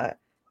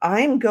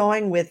 I'm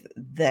going with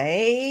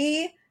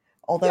they,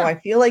 although I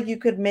feel like you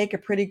could make a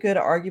pretty good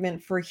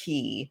argument for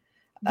he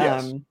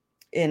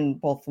in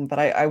both of them, but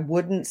I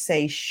wouldn't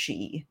say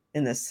she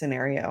in this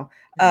scenario.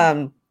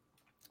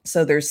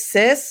 So there's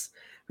cis,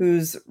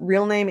 whose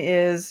real name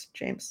is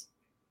James.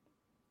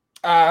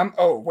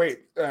 Oh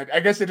wait, I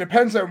guess it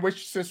depends on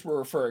which cis we're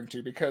referring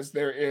to, because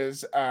there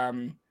is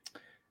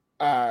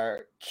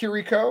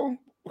Kiriko,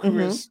 who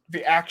is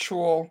the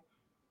actual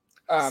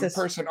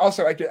person.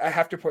 Also, I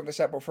have to point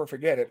this out before I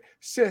forget it.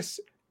 Cis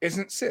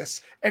isn't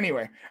cis.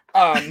 Anyway,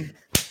 damn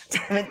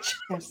it,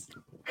 James.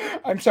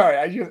 I'm sorry.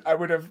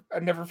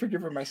 I'd never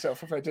forgiven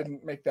myself if I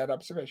didn't make that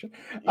observation.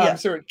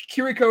 So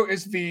Kiriko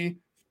is the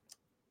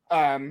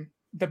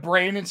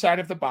brain inside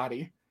of the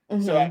body.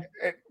 So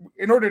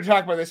in order to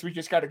talk about this, we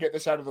just got to get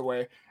this out of the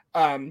way.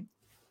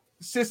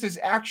 Cis is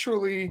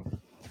actually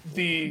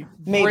the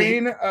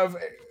brain of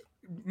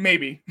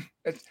maybe.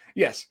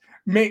 Yes.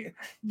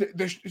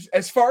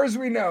 as far as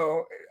we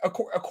know,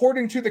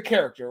 according to the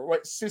character,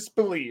 what Sis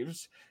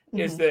believes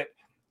is that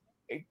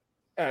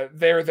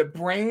they're the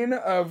brain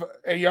of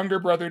a younger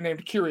brother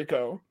named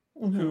Kiriko,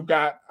 who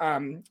got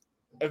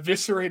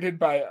eviscerated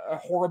by a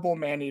horrible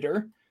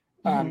man-eater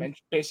and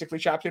basically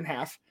chopped in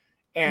half.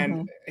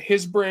 And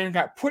his brain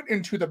got put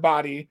into the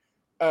body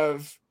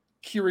of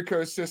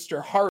Kiriko's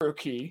sister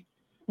Haruki,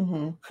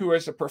 who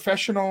is a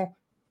professional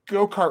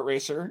go-kart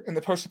racer in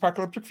the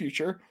post-apocalyptic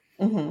future.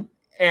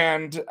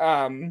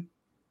 And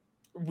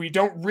we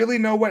don't really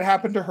know what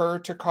happened to her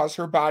to cause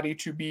her body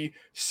to be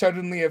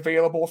suddenly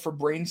available for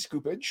brain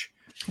scoopage.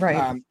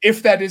 Right.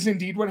 If that is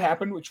indeed what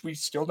happened, which we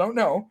still don't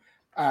know.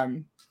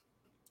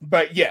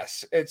 But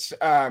yes, it's...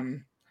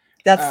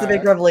 that's the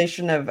big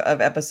revelation of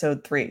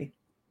episode 3,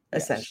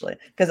 essentially.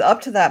 Because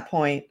up to that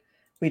point,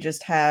 we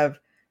just have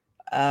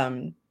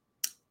the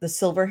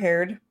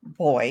silver-haired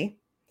boy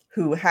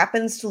who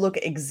happens to look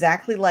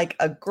exactly like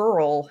a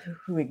girl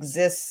who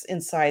exists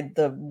inside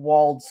the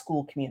walled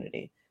school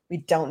community. We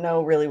don't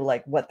know really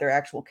like what their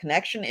actual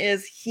connection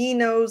is. He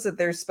knows that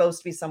there's supposed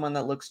to be someone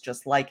that looks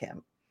just like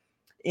him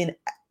in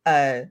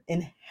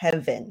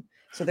heaven.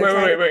 So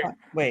they're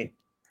wait.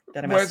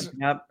 Did I mess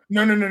something up?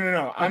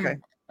 No. Okay.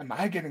 Am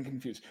I getting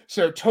confused?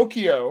 So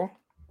Tokyo,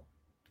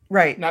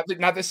 right? Not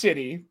the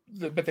city,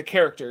 but the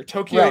character.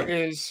 Tokyo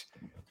is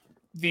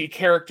the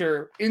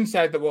character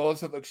inside the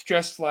walls that looks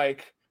just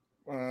like.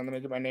 Let me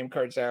get my name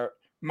cards out.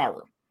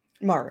 Maru.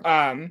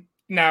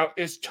 Now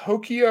is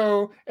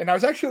Tokyo, and I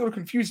was actually a little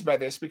confused by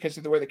this because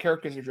of the way the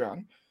characters are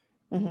drawn.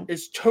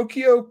 Is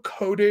Tokyo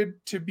coded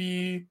to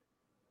be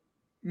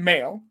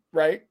male,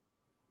 right?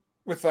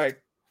 With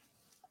like,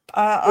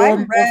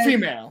 or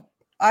female.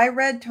 I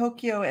read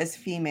Tokyo as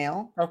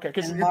female. Okay,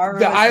 because the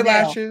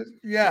eyelashes,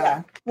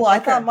 yeah. Well, I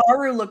thought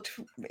Maru looked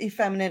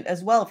effeminate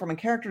as well from a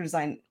character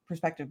design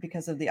perspective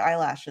because of the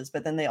eyelashes,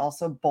 but then they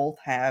also both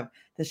have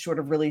this sort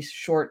of really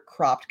short,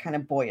 cropped, kind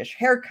of boyish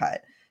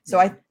haircut. So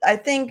I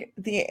think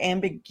the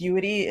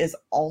ambiguity is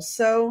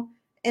also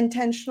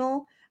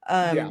intentional.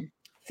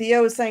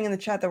 Theo is saying in the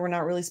chat that we're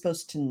not really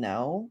supposed to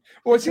know.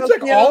 Well, it seems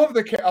like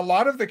a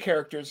lot of the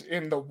characters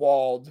in the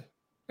walled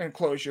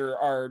enclosure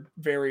are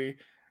very,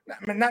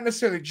 not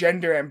necessarily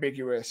gender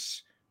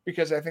ambiguous,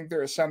 because I think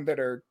there are some that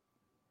are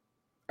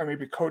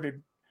maybe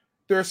coded.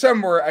 There are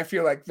some where I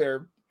feel like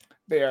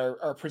they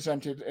are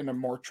presented in a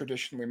more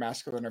traditionally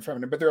masculine or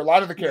feminine, but there are a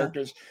lot of the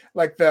characters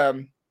like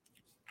the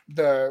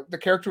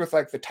character with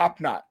like the top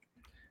knot,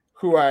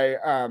 who is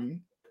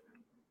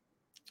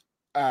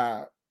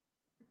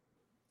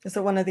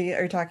it one of the,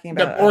 are you talking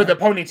about or the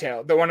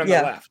ponytail, the one on the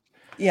left?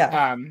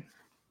 Yeah.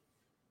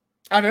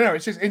 I don't know.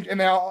 It's just, and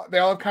they all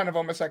have kind of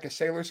almost like a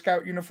Sailor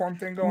Scout uniform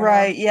thing going on.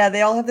 Right. Yeah.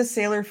 They all have the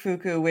Sailor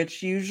Fuku,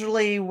 which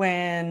usually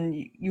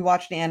when you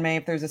watch the anime,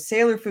 if there's a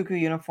Sailor Fuku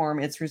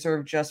uniform, it's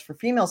reserved just for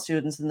female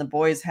students, and the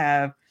boys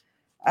have,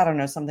 I don't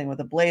know, something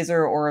with a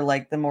blazer or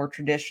like the more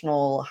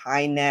traditional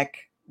high neck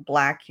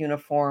black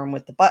uniform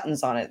with the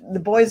buttons on it. The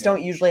boys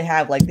don't usually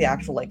have like the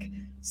actual like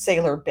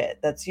sailor bit.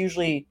 That's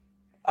usually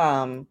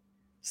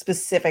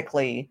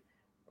specifically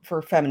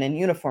for feminine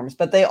uniforms,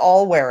 but they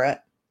all wear it.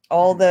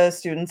 All the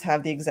students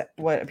have the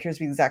what appears to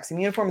be the exact same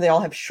uniform. They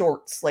all have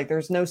shorts. Like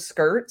there's no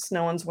skirts.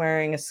 No one's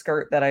wearing a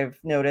skirt that I've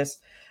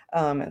noticed,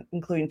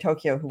 including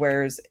Tokyo, who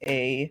wears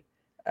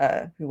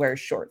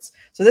shorts.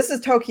 So this is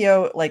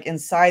Tokyo like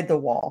inside the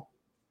wall,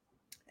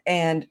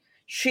 and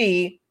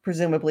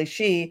presumably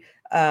she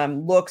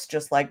looks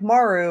just like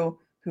Maru,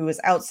 who is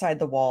outside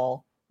the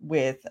wall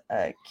with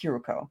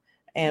Kiriko.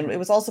 And it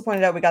was also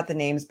pointed out we got the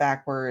names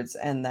backwards,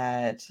 and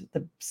that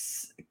the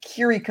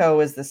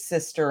Kiriko is the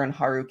sister and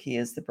Haruki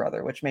is the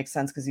brother, which makes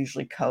sense because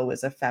usually Ko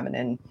is a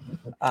feminine.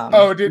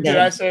 Did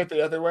I say it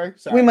the other way?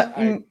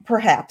 Sorry,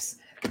 perhaps.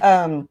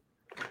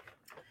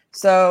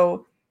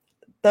 So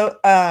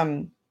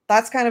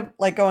that's kind of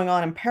like going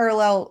on in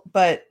parallel,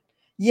 but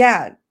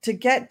yeah, to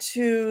get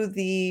to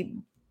the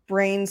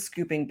brain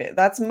scooping bit,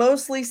 that's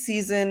mostly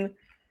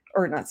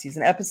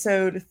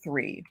episode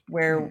 3,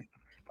 where.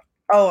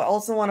 Oh, I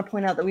also want to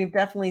point out that we've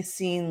definitely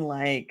seen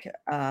like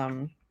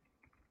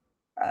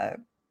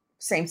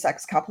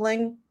same-sex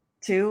coupling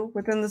too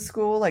within the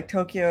school, like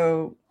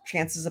Tokyo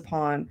chances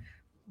upon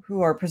who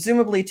are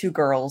presumably 2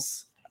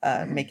 girls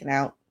making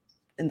out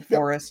in the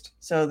forest.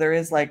 So there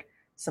is like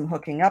some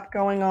hooking up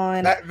going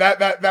on.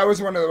 That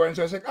was one of the ones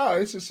I was like, oh,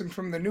 this is some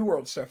from the New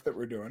World stuff that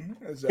we're doing.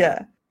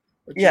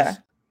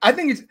 I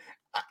think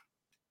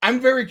I'm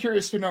very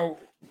curious to know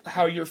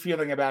how you're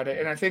feeling about it,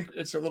 and I think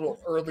it's a little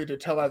early to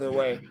tell either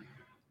way.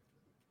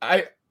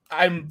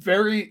 I'm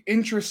very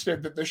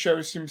interested that the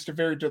show seems to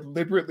very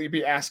deliberately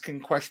be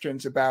asking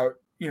questions about,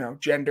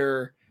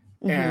 gender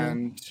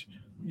and,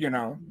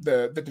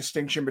 the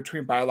distinction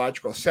between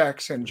biological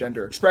sex and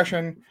gender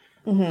expression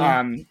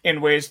in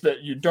ways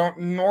that you don't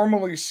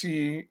normally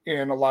see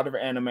in a lot of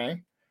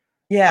anime.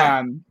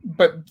 Yeah.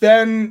 But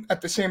then at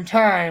the same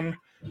time,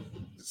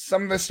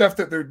 some of the stuff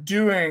that they're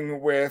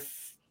doing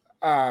with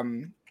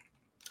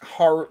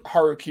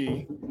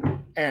Haruki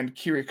and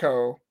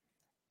Kiriko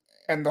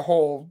and the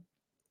whole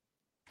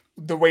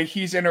the way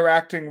he's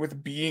interacting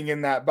with being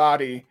in that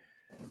body,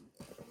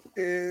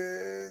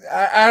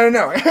 I don't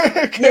know.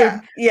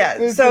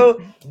 Yeah.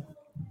 So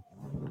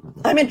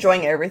I'm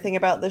enjoying everything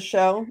about this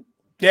show.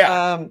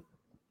 Yeah.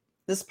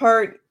 This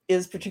part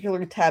is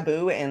particularly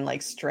taboo and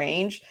like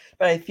strange,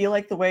 but I feel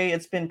like the way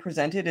it's been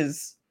presented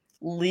is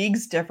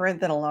leagues different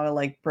than a lot of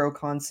like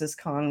brocon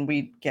ciscon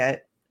we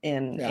get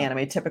in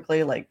anime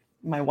typically, like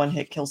My One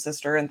Hit Kill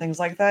Sister and things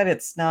like that.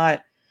 It's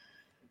not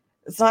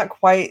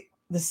quite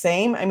the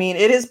same. I mean,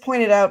 it is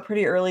pointed out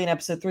pretty early in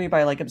episode 3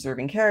 by like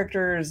observing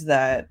characters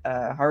that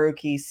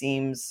Haruki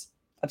seems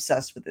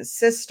obsessed with his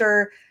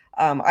sister.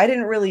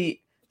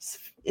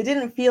 It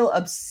didn't feel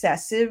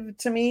obsessive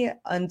to me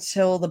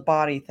until the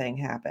body thing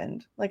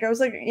happened. Like I was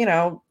like,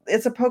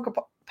 it's a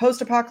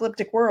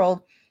post-apocalyptic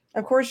world.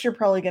 Of course, you're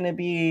probably going to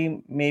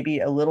be maybe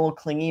a little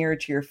clingier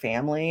to your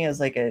family as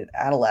like an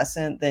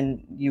adolescent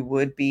than you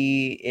would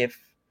be if,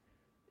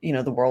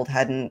 the world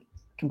hadn't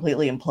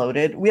completely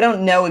imploded. We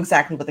don't know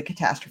exactly what the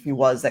catastrophe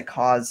was that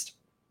caused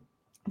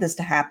this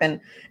to happen.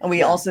 And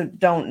we also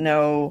don't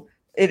know,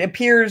 it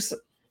appears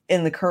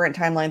in the current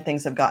timeline,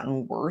 things have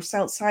gotten worse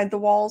outside the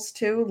walls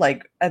too.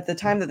 Like at the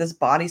time that this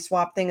body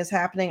swap thing is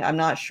happening, I'm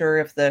not sure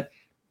if the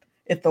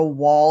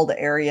walled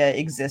area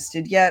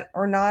existed yet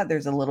or not.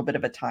 There's a little bit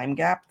of a time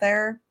gap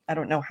there. I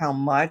don't know how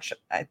much.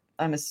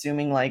 I'm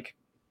assuming like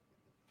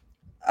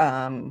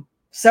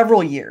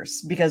several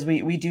years, because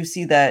we do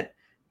see that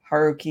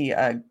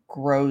Haruki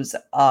grows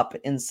up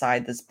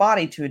inside this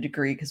body to a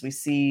degree, because we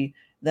see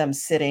them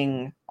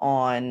sitting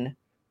on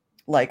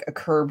like a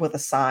curb with a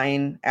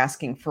sign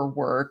asking for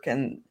work,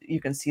 and you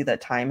can see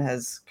that time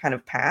has kind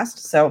of passed.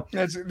 So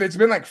it's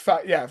been like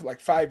 5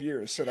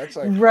 years. So that's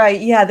like right.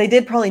 Yeah, they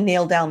did probably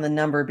nail down the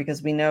number,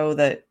 because we know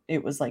that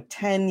it was like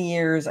 10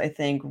 years, I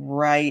think,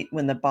 right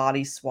when the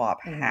body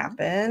swap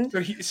happened.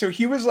 So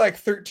he was like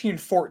 13,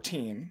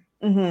 14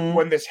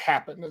 when this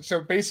happened.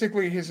 So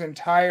basically his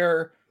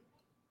entire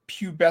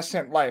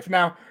pubescent life.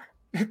 Now,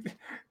 then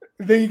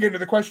you get into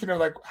the question of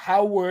like,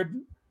 how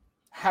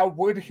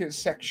would his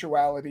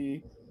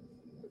sexuality,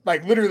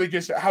 like literally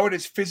just how would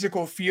his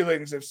physical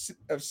feelings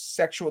of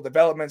sexual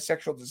development,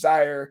 sexual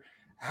desire,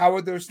 how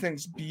would those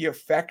things be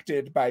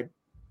affected by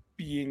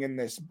being in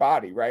this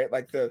body, right?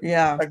 Like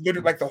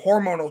literally like the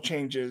hormonal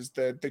changes,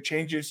 the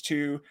changes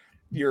to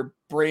your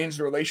brain's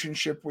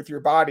relationship with your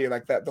body,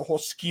 like that, the whole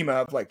schema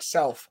of like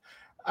self.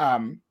 I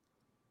don't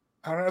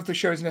know if the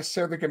show is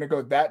necessarily going to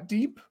go that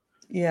deep.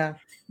 Yeah.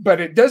 But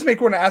it does make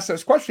me want to ask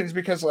those questions,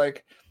 because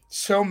like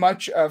so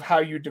much of how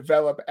you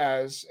develop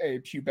as a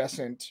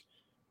pubescent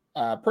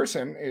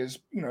person is,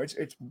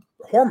 it's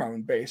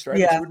hormone based, right?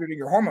 Yeah. It's rooted in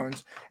your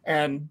hormones.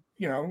 And,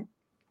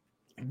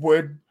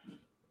 would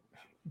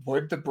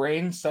the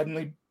brain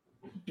suddenly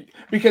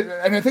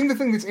and I think the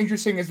thing that's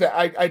interesting is that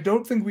I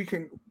don't think we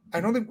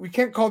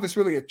can't call this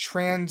really a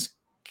trans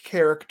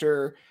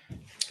character.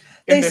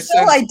 They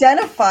still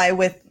identify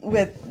with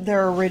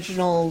their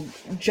original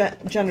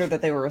gender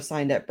that they were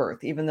assigned at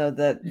birth, even though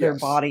their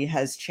body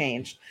has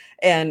changed.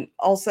 And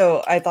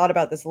also, I thought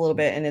about this a little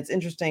bit, and it's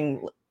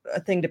interesting,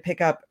 a thing to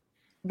pick up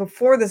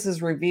before this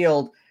is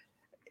revealed.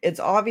 It's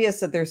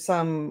obvious that there's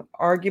some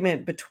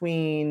argument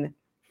between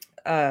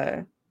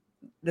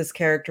this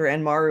character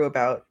and Maru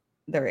about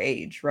their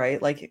age,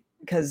 right? Like,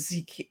 because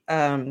he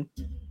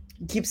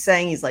keeps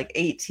saying he's like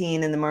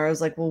 18, and the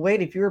Maru's like, well,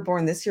 wait, if you were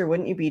born this year,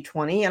 wouldn't you be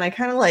 20? And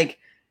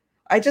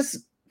I just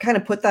kind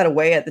of put that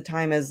away at the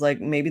time as like,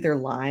 maybe they're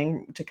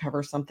lying to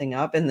cover something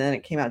up. And then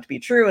it came out to be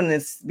true. And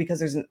it's because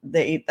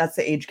that's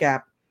the age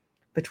gap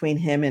between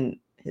him and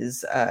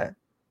his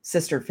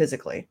sister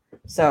physically.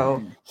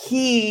 So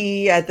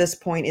he at this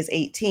point is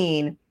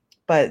 18,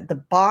 but the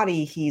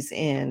body he's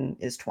in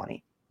is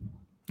 20.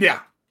 Yeah.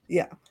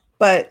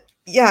 But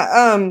yeah,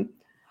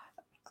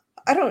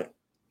 I don't,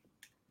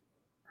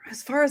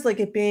 as far as like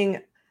it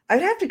being,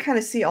 I'd have to kind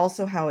of see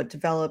also how it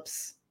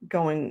develops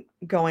going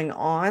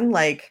on.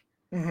 Like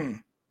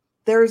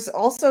there's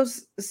also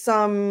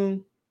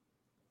some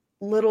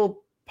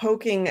little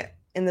poking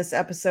in this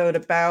episode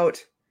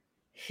about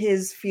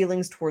his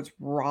feelings towards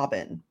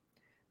Robin,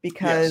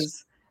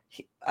 because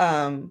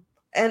and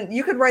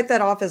you could write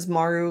that off as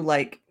Maru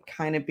like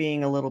kind of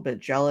being a little bit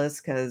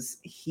jealous, because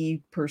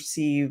he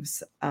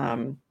perceives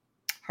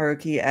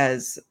Haruki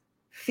as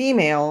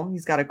female.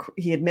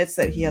 He admits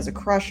that he has a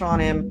crush on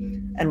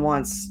him and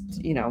wants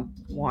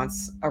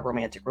a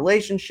romantic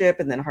relationship,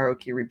 and then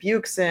Haruki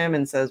rebukes him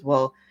and says,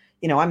 well,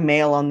 I'm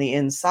male on the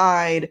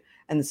inside,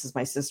 and this is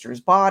my sister's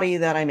body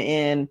that I'm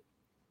in.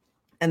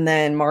 And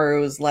then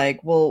Maru's like,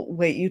 well,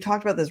 wait, you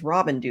talked about this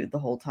Robin dude the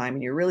whole time,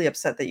 and you're really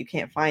upset that you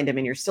can't find him,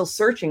 and you're still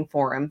searching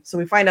for him. So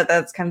we find out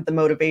that's kind of the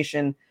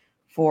motivation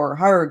for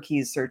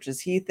Haruki's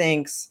searches. He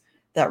thinks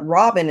that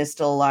Robin is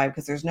still alive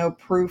because there's no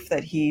proof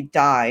that he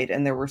died,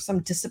 and there were some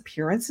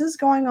disappearances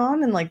going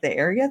on in like the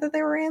area that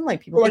they were in,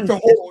 like people like the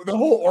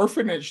whole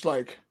orphanage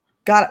like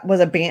was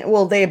abandoned.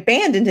 Well, they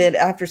abandoned it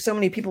after so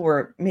many people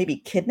were maybe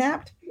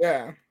kidnapped.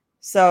 Yeah.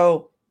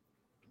 So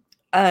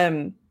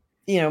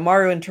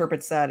Maru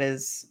interprets that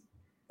as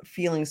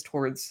feelings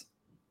towards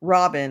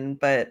Robin,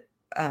 but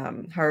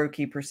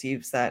Haruki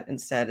perceives that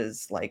instead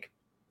as like,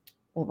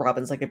 well,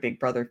 Robin's like a big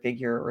brother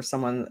figure or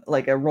someone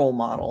like a role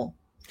model.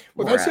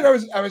 Well, that's what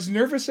I was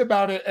nervous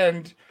about it,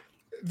 and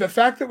the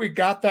fact that we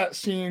got that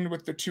scene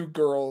with the two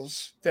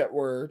girls that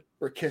were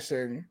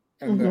kissing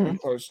and the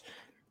enclosed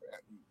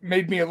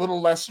made me a little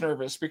less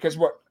nervous, because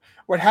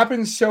what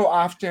happens so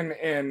often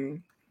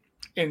in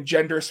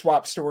gender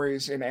swap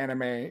stories in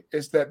anime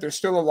is that there's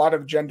still a lot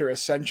of gender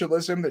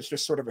essentialism that's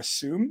just sort of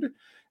assumed.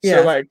 Yeah.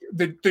 So like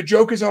the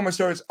joke is almost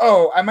always,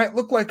 oh, I might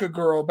look like a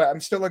girl, but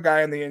I'm still a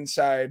guy on the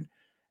inside,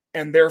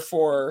 and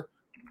therefore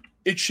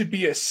it should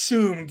be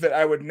assumed that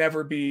I would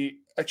never be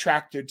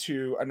attracted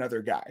to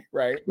another guy,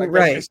 right? Like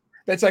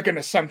that's like an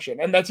assumption,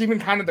 and that's even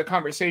kind of the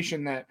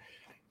conversation that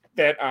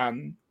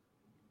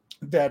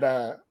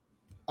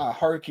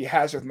Haruki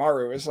has with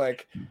Maru, is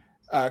like,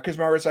 because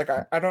Maru's like,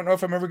 I don't know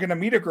if I'm ever going to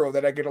meet a girl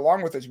that I get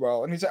along with as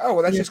well, and he's like, oh,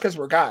 well, that's just because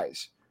we're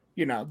guys,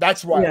 you know,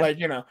 that's why, like,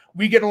 you know,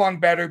 we get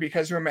along better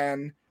because we're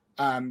men,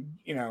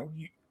 you know,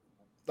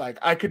 like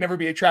I could never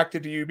be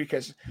attracted to you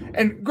because,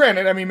 and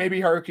granted, I mean, maybe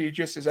Haruki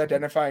just is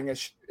identifying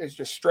as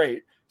just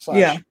straight /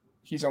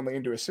 he's only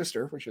into his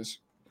sister, which is,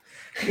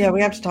 we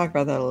have to talk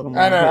about that a little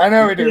more. I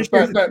know we do,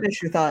 but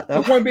finish your thought,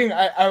 though. The point being,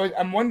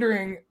 I'm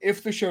wondering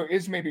if the show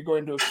is maybe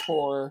going to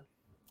explore,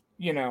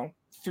 you know,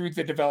 through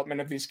the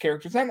development of these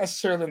characters, not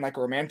necessarily in like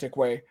a romantic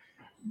way.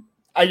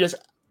 I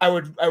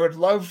would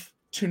love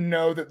to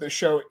know that the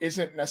show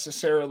isn't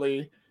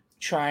necessarily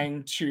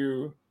trying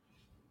to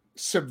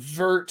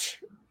subvert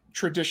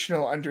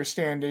traditional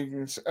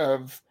understandings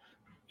of,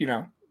 you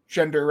know,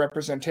 gender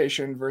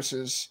representation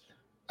versus,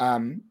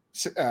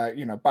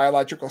 you know,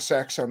 biological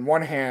sex on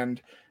one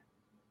hand,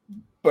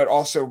 but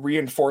also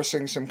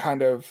reinforcing some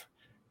kind of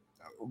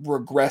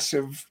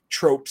regressive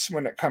tropes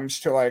when it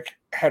comes to like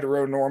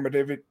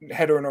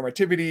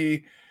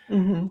heteronormativity.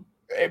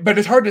 But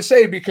it's hard to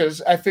say,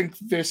 because I think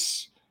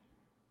this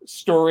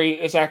story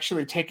is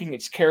actually taking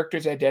its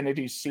characters'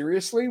 identities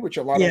seriously, which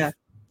a lot of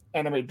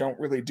anime don't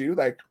really do,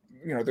 like,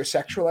 you know, their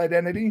sexual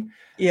identity.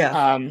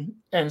 And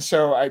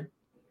so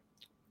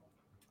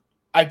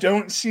I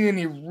don't see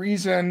any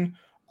reason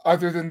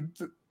other than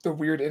the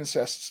weird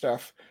incest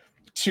stuff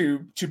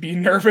to be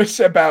nervous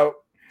about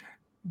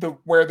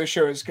where the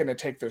show is going to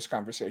take those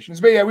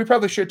conversations. But yeah, we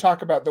probably should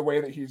talk about the way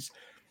that he's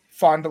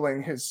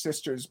fondling his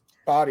sister's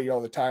body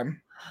all the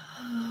time.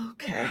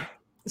 Okay.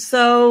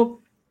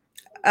 So,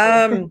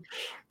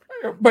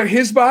 but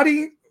his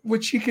body,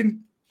 which he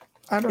can,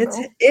 I don't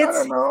know.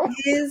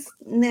 It's his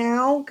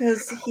now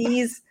because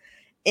he's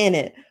in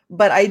it.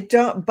 But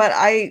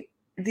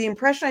the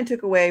impression I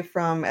took away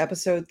from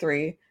episode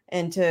 3,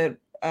 and to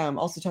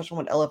also touch on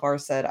what LFR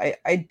said,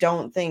 I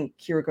don't think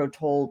Kiriko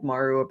told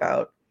Maru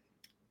about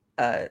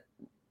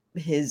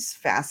his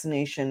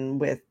fascination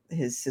with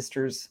his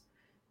sister's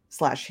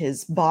 /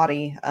 his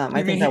body.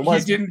 I think that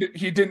was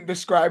he didn't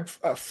describe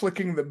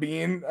flicking the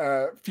bean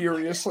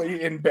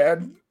furiously in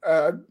bed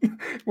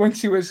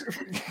once he was.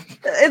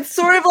 It's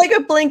sort of like a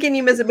blink and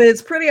you miss it, but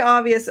it's pretty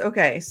obvious.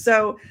 Okay,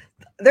 so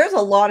there's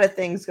a lot of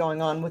things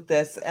going on with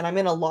this, and I'm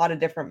in a lot of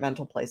different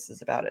mental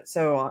places about it.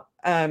 So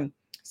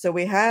so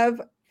we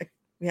have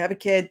a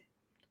kid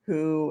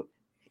who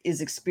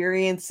is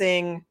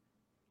experiencing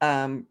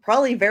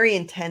probably very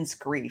intense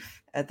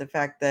grief at the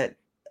fact that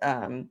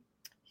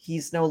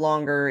he's no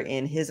longer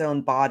in his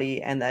own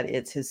body, and that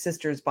it's his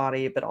sister's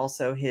body, but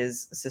also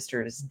his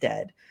sister is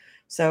dead.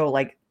 So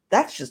like,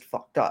 that's just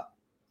fucked up.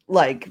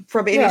 Like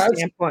from any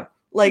standpoint,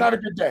 like not a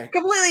good day.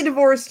 Completely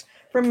divorced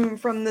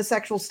from the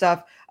sexual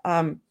stuff.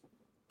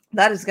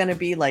 That is going to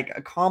be like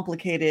a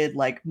complicated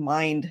like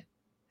mind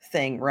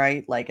thing,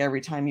 right? Like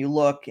every time you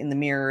look in the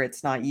mirror,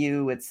 it's not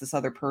you, it's this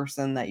other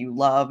person that you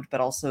loved,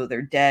 but also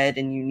they're dead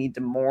and you need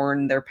to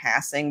mourn their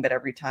passing. But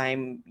every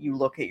time you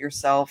look at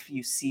yourself,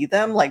 you see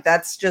them. Like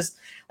that's just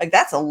like,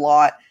 that's a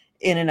lot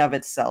in and of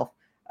itself.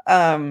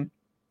 And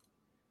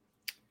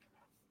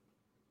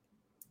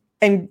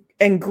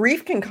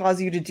grief can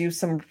cause you to do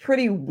some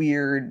pretty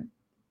weird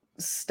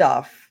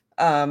stuff.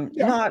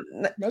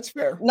 That's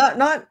fair.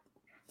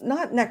 Not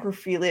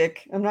necrophilic.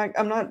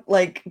 I'm not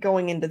like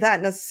going into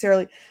that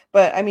necessarily,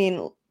 but I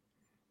mean,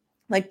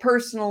 like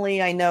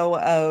personally, I know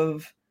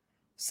of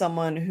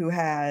someone who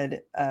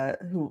had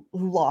who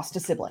lost a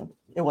sibling.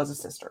 It was a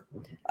sister,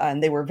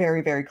 and they were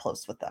very, very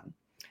close with them.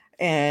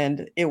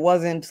 And it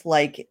wasn't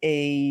like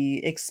a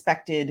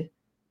expected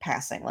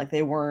passing. Like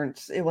it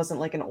wasn't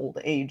like an old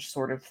age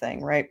sort of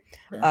thing, right?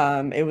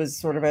 It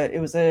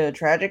was a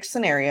tragic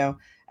scenario.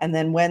 And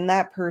then when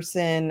that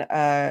person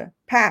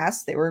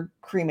passed, they were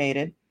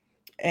cremated,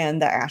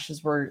 and the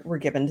ashes were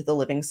given to the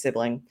living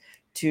sibling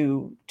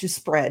to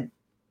spread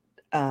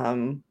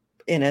in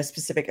a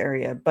specific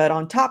area. But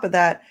on top of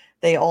that,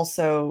 they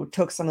also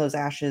took some of those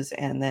ashes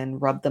and then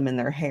rubbed them in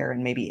their hair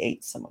and maybe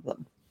ate some of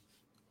them.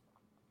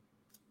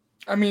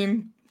 I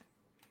mean,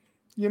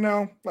 you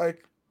know,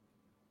 like,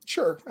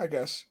 sure, I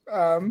guess.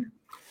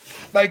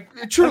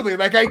 Like truly,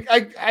 like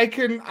I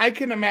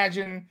can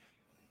imagine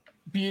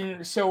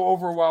being so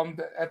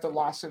overwhelmed at the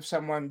loss of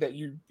someone that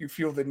you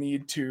feel the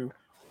need to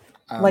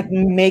like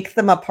make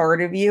them a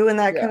part of you and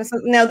that kind of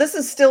stuff. Now, this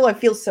is still, I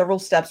feel, several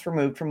steps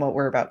removed from what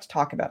we're about to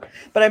talk about.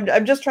 But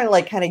I'm just trying to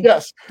like kind of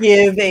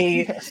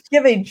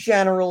give a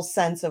general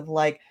sense of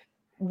like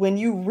when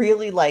you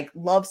really like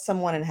love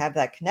someone and have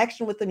that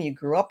connection with them, you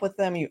grew up with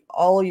them, you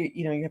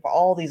have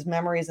all these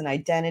memories and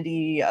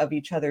identity of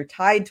each other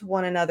tied to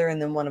one another,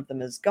 and then one of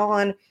them is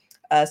gone.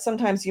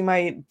 Sometimes you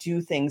might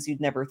do things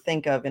you'd never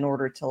think of in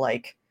order to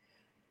like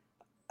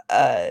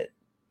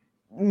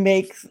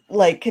make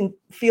like can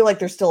feel like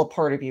they're still a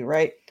part of you,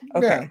 right?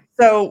 Okay.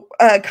 So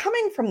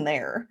coming from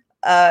there,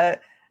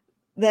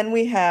 then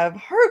we have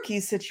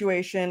Haruki's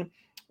situation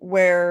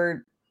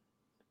where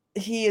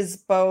he is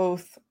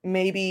both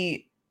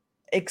maybe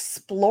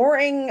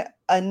exploring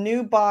a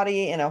new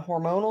body in a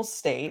hormonal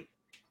state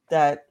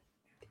that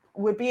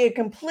would be a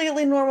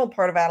completely normal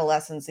part of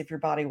adolescence if your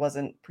body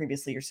wasn't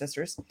previously your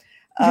sister's.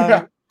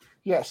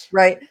 Yes.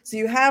 Right. So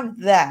you have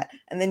that,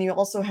 and then you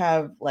also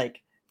have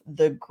like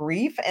the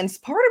grief, and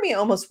part of me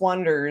almost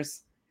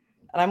wonders,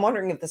 and I'm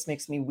wondering if this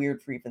makes me weird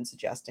for even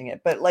suggesting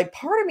it, but like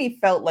part of me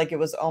felt like it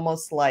was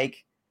almost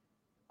like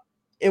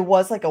it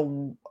was like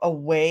a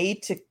way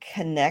to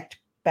connect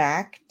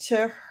back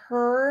to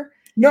her.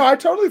 No, I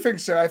totally think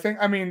so.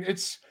 I mean,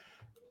 it's,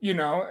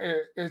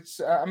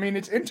 I mean,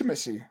 it's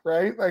intimacy,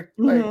 right? Like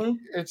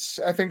it's,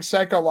 I think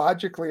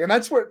psychologically, and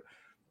that's what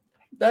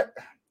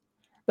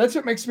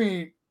makes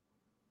me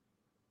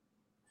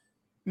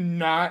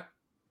not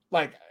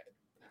like,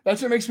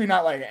 that's what makes me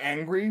not like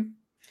angry.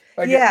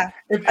 Like,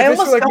 if I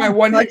almost like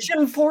don't judge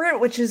him for it,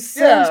 which is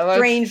so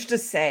strange to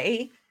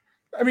say.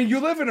 I mean, you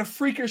live in a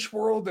freakish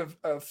world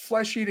of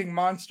flesh-eating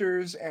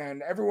monsters,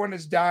 and everyone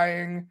is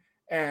dying,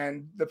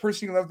 and the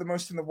person you love the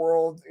most in the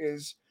world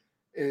is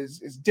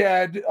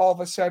dead all of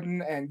a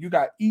sudden, and you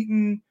got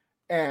eaten,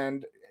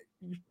 and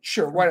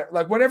sure,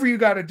 whatever you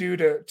got to do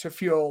to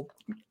feel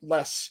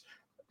less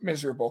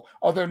miserable.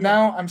 Although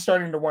now I'm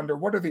starting to wonder,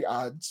 what are the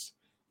odds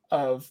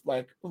of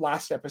like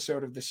last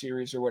episode of the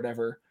series or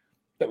whatever,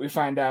 that we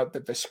find out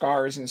that the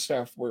scars and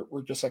stuff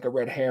were just like a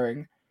red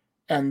herring,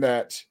 and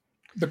that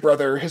the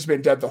brother has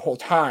been dead the whole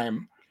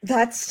time.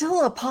 That's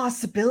still a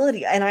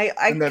possibility. And I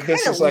kind of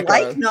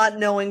like not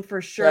knowing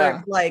for sure.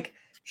 Yeah. Like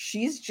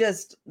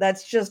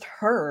that's just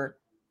her.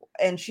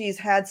 And she's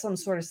had some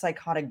sort of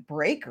psychotic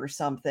break or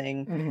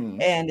something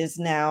and is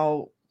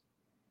now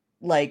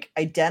like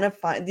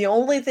identifying. The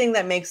only thing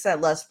that makes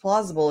that less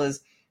plausible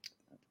is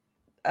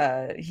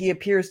he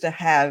appears to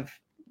have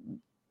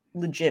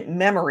legit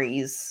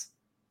memories,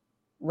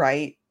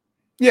 right?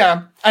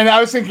 Yeah. And I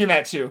was thinking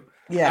that too.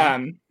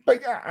 Yeah.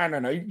 But I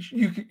don't know.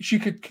 She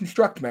could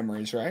construct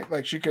memories, right?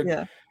 Like she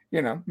could,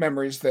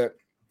 memories that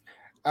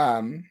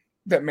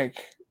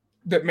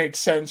make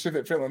sense or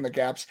that fill in the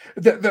gaps.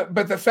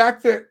 But the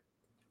fact that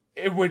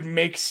it would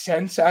make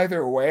sense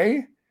either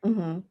way,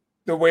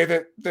 the way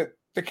that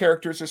the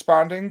character is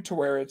responding to,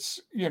 where it's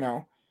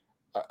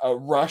a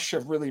rush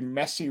of really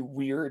messy,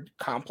 weird,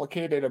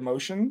 complicated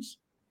emotions.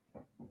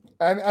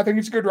 And I think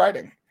it's good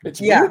writing. It's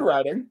weird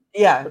writing.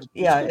 Yeah,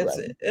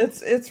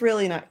 it's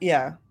really not.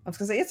 Yeah, I was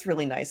gonna say it's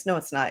really nice. No,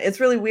 it's not. It's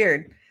really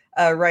weird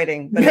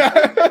writing, but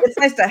it's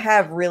nice to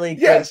have really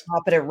good,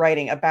 competent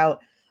writing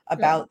about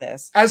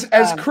this.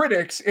 As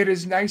critics, it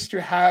is nice to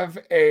have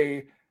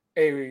a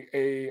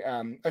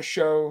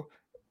show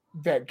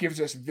that gives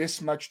us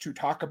this much to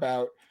talk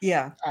about.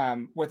 Yeah.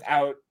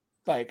 Without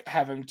like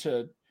having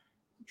to,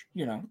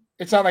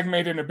 it's not like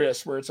Made in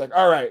Abyss where it's like,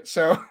 all right,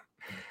 so.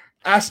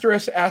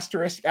 Asterisk.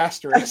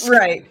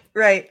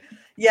 Right.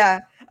 Yeah.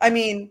 I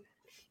mean,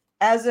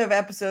 as of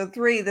episode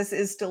 3, this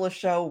is still a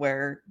show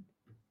where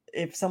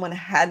if someone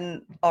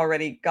hadn't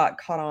already got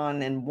caught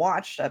on and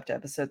watched up to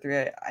episode 3,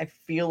 I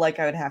feel like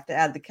I would have to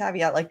add the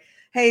caveat, like,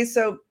 hey,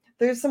 so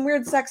there's some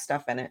weird sex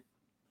stuff in it.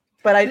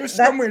 But there's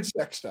some weird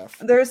sex stuff.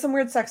 There is some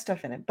weird sex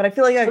stuff in it. But I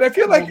feel like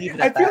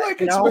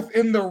it's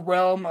within the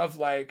realm of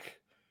like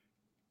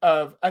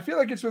I feel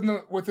like it's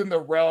within the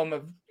realm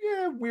of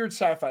weird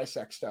sci-fi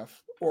sex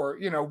stuff. Or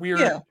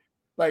weird,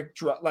 like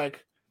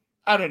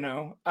I don't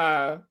know.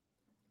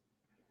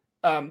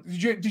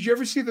 Did you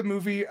ever see the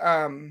movie?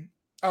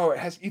 It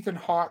has Ethan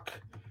Hawke.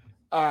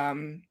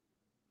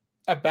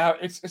 About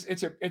it's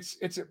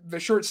the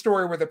short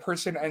story where the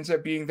person ends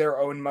up being their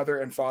own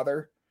mother and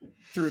father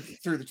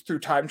through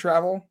time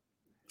travel.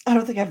 I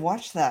don't think I've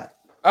watched that.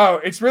 Oh,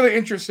 it's really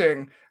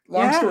interesting.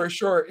 Long story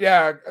short,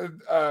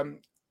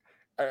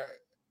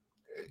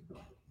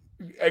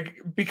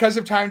 because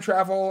of time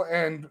travel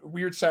and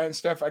weird science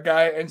stuff, a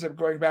guy ends up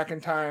going back in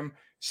time,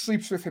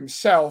 sleeps with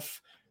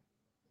himself.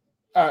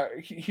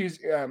 He's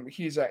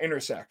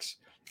intersex,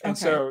 and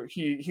so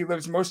he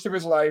lives most of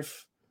his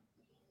life.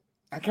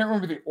 I can't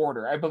remember the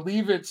order. I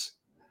believe it's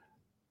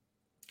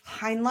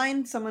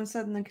Heinlein. Someone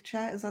said in the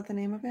chat, is that the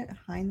name of it?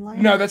 Heinlein?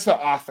 No, that's the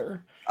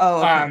author.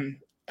 Oh, okay.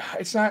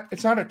 It's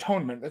not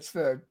Atonement. That's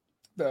the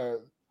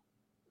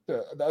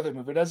other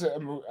movie. It does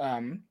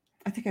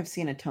I think I've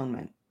seen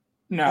Atonement.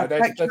 No,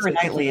 that's Keira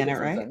Knightley in it,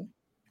 right?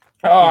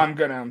 Oh, I'm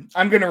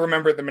gonna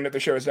remember it the minute the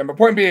show is done. But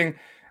point being,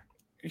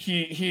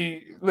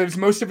 he lives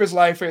most of his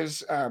life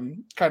as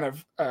kind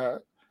of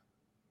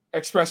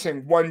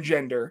expressing one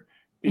gender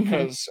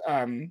because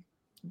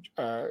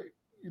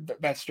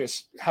that's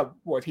just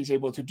what he's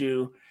able to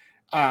do.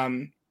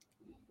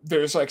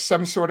 There's like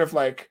some sort of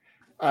like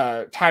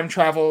time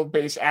travel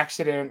based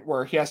accident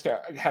where he has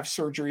to have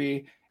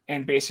surgery,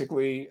 and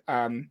basically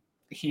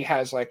he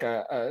has like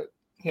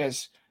he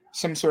has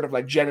some sort of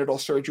like genital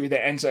surgery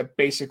that ends up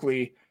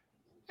basically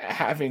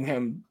having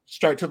him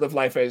start to live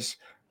life as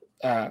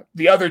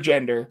the other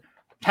gender.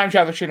 Time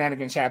travel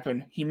shenanigans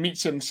happen. He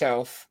meets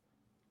himself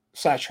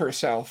 /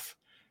 herself,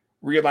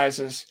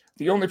 realizes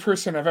the only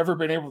person I've ever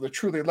been able to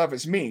truly love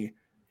is me,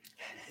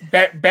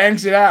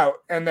 bangs it out,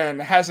 and then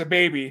has a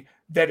baby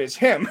that is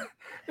him.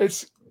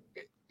 It's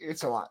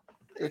a lot.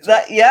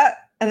 Yeah,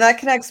 and that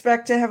connects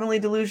back to Heavenly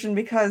Delusion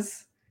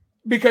because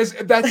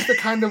that's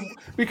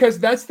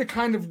the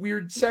kind of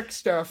weird sex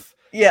stuff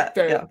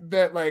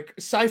that like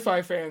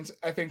sci-fi fans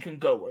I think can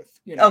go with.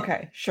 You know?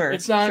 Okay, sure.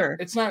 It's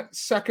not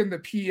sucking the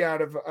pee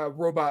out of a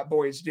robot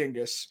boy's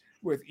dingus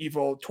with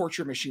evil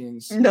torture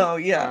machines. No,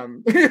 yeah.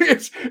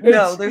 There's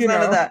none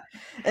of that.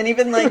 And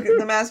even like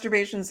the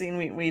masturbation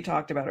scene we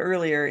talked about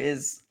earlier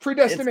is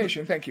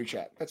predestination. Thank you,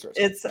 chat. That's what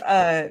it's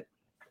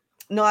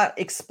not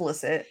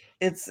explicit.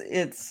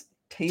 It's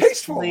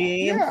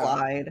tastefully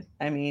implied.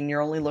 I mean, you're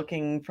only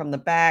looking from the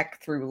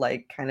back through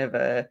like kind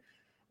of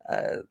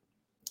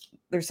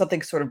there's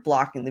something sort of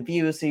blocking the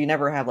view, so you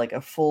never have like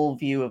a full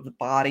view of the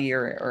body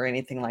or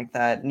anything like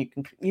that. And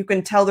you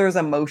can tell there's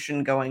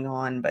emotion going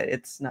on, but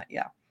it's not.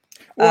 Yeah.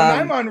 Well,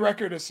 I'm on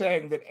record as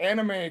saying that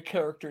anime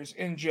characters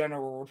in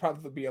general will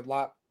probably be a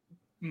lot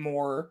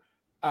more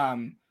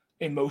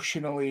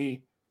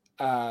emotionally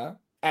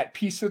at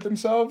peace with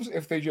themselves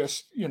if they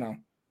just,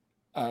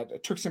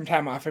 took some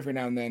time off every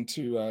now and then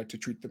to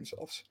treat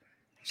themselves.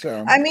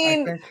 So I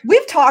mean,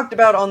 we've talked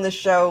about on the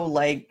show,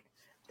 like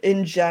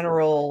in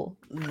general,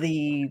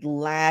 the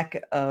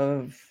lack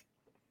of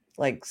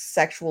like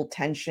sexual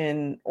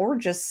tension or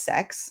just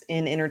sex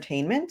in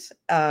entertainment.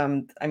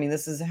 I mean,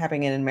 this is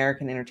happening in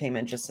American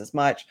entertainment just as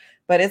much,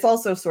 but it's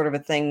also sort of a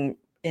thing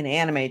in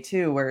anime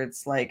too, where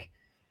it's like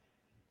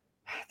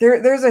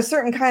there's a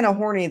certain kind of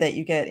horny that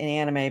you get in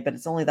anime, but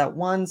it's only that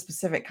one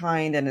specific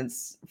kind, and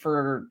it's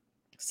for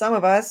some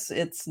of us,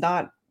 it's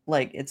not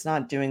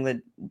doing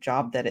the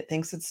job that it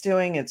thinks it's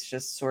doing. It's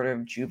just sort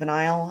of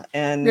juvenile,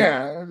 and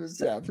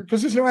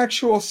because there's no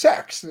actual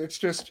sex. It's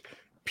just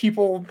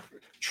people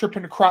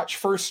tripping crotch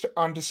first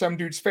onto some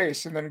dude's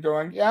face and then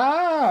going,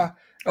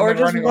 or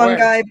just one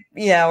guy,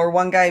 or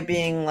one guy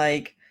being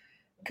like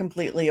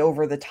completely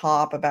over the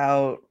top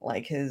about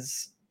like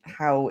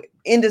how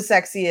into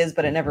sex he is,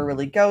 but it never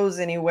really goes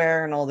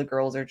anywhere, and all the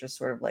girls are just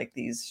sort of like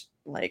these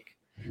like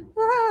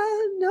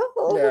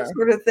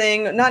sort of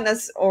thing, not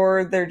necessarily,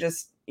 or they're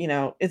just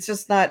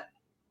it's not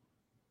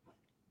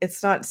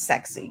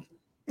sexy.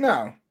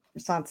 No.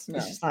 It's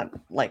just not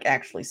like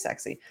actually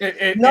sexy.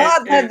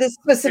 This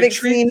specific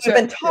scene we've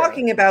been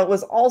talking about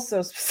was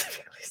also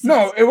specifically sexy.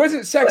 No, it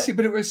wasn't sexy,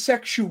 but it was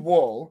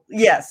sexual.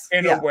 Yes.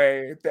 In a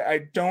way that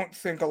I don't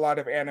think a lot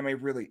of anime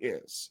really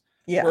is.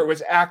 Yeah. Where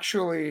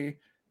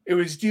it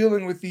was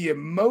dealing with the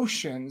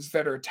emotions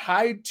that are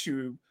tied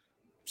to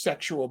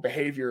sexual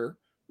behavior,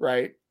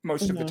 right?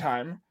 Most of the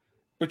time,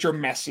 which are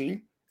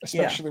messy,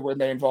 especially when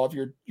they involve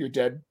your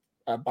dead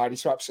body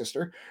swap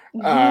sister.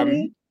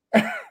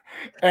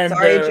 And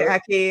sorry,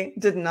 Jackie,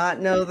 did not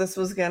know this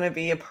was going to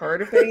be a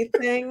part of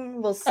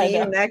anything. We'll see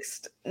you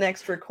next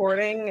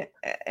recording,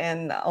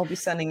 and I'll be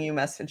sending you a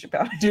message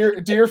about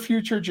it. Dear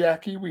future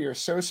Jackie, we are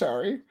so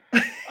sorry.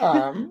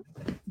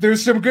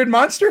 There's some good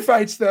monster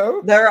fights,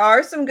 though. There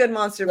are some good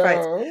monster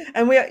fights,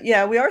 and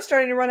we are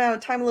starting to run out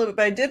of time a little bit.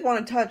 But I did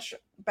want to touch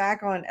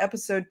back on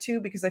episode 2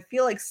 because I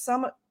feel like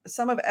some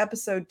of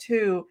episode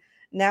 2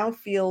 now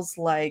feels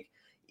like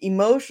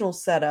emotional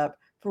setup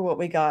for what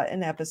we got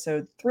in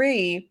episode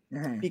 3,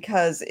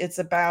 because it's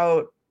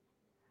about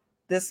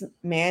this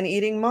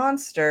man-eating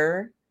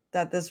monster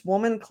that this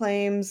woman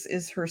claims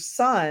is her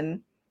son.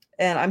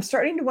 And I'm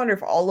starting to wonder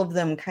if all of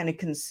them kind of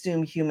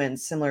consume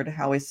humans, similar to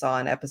how we saw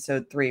in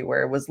episode 3,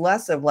 where it was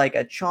less of like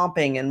a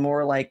chomping and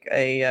more like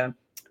a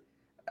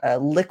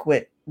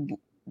liquidizing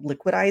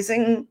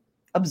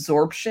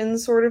absorption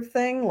sort of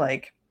thing,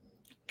 like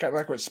kind of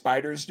like what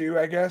spiders do,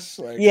 I guess.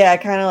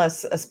 Kind of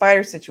a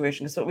spider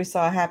situation. Because what we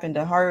saw happen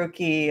to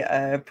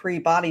Haruki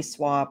pre-body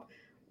swap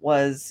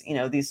was,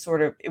 these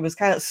sort of, it was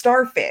kind of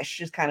starfish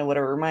is kind of what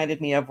it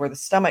reminded me of, where the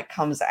stomach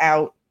comes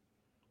out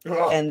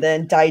and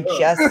then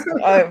digests.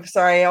 Oh,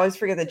 sorry, I always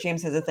forget that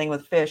James has a thing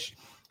with fish.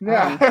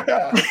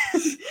 I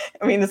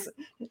mean, it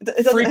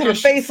doesn't have a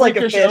face like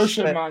a fish.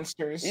 Ocean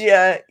monsters.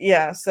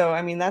 Yeah. So,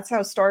 I mean, that's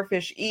how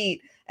starfish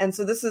eat. And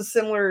so this is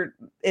similar.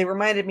 It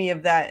reminded me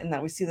of that, in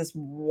that we see this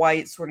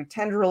white sort of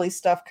tendrily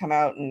stuff come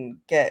out and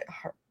get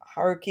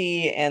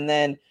Haruki and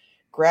then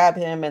grab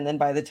him. And then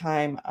by the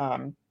time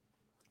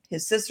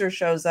his sister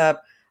shows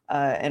up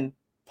and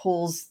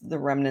pulls the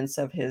remnants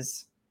of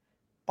his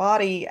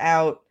body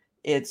out,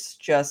 it's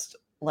just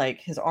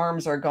like his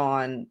arms are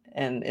gone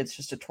and it's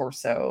just a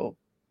torso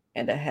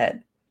and a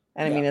head.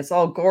 And I Yeah. mean, it's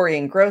all gory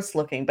and gross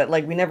looking, but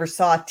like we never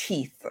saw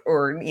teeth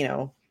or, you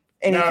know,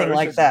 anything it was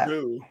like just that.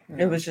 goo.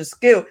 It was just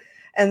goo.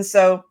 And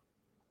so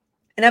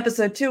in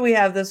episode 2, we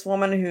have this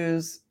woman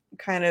who's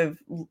kind of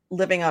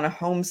living on a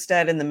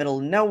homestead in the middle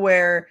of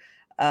nowhere.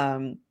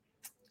 And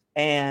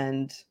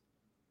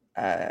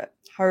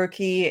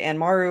Haruki and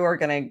Maru are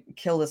going to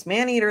kill this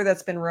man-eater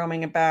that's been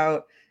roaming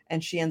about.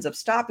 And she ends up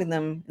stopping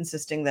them,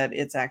 insisting that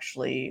it's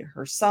actually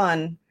her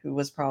son who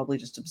was probably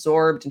just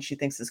absorbed. And she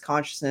thinks his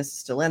consciousness is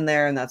still in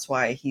there. And that's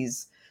why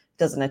he's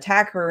doesn't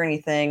attack her or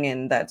anything.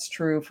 And that's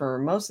true for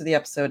most of the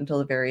episode until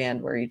the very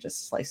end where he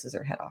just slices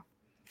her head off.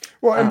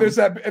 Well, and there's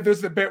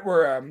the bit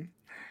where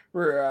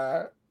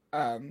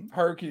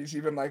Haruki's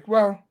even like,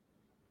 well,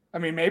 I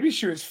mean, maybe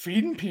she was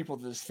feeding people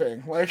this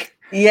thing. Like,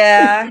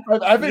 yeah,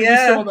 I think we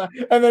saw that.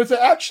 And there's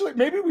actually,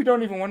 maybe we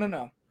don't even want to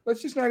know.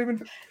 Let's just not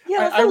even.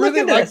 Yeah, I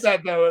really like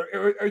that though.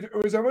 It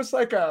was almost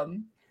like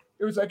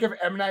it was like if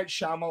M. Night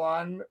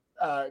Shyamalan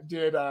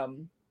did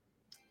oh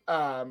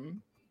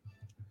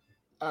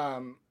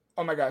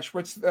my gosh,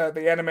 what's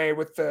the anime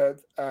with the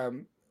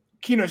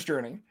Kino's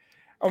Journey?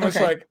 Almost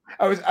like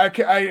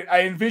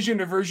I envisioned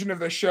a version of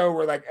the show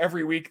where like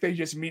every week they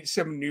just meet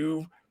some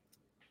new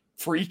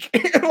freak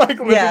like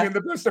living in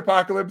the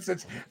post-apocalypse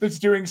that's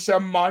doing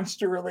some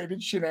monster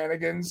related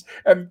shenanigans,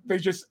 and they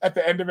just at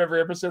the end of every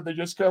episode they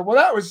just go, well,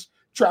 that was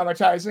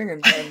traumatizing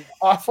and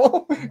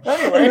awful.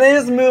 Anyway, and they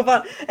just move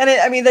on. And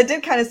I mean, that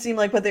did kind of seem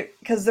like, but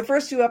because the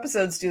first 2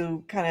 episodes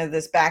do kind of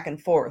this back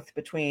and forth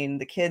between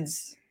the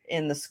kids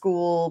in the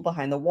school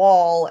behind the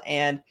wall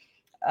and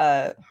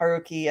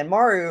Haruki and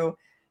Maru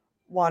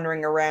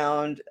wandering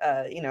around,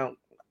 you know,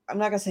 I'm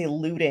not gonna say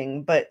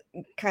looting, but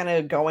kind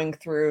of going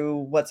through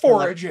what's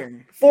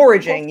foraging,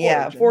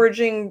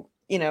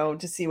 you know,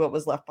 to see what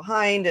was left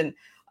behind, and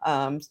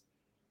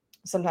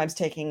sometimes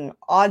taking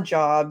odd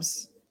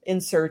jobs in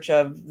search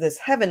of this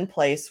heaven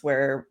place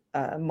where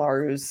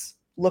Maru's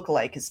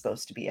lookalike is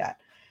supposed to be at.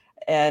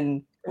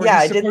 And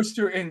supposed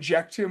to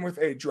inject him with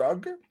a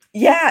drug. Good.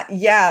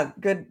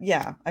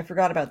 Yeah, I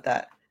forgot about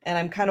that. And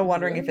I'm kind of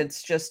wondering if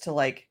it's just to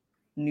like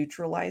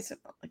neutralize it.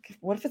 Like,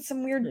 what if it's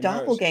some weird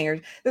doppelganger?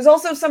 There's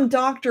also some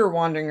doctor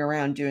wandering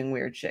around doing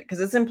weird shit,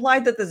 because it's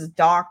implied that this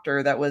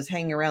doctor that was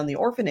hanging around the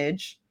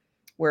orphanage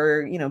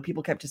where, you know,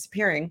 people kept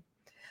disappearing,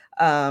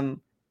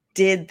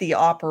 did the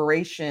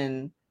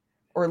operation,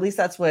 or at least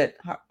that's what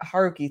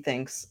Haruki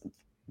thinks,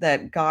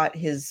 that got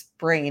his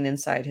brain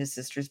inside his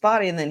sister's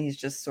body, and then he's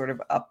just sort of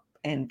up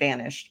and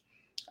vanished.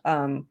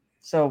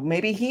 So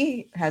maybe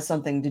he has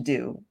something to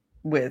do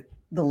with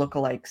the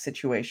lookalike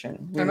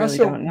situation. We really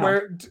don't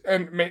know.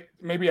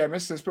 Maybe I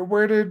missed this, but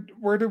where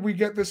did we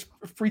get this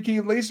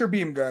freaky laser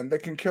beam gun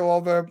that can kill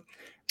all the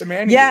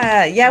man?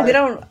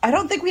 I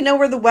don't think we know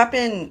where the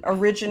weapon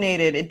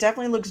originated. It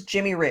definitely looks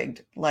Jimmy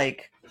rigged,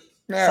 like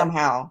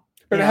somehow.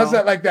 But it has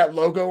that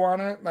logo on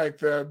it, like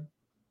the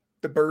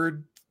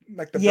bird,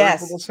 like the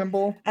bird little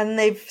symbol. And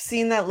they've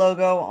seen that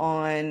logo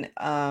on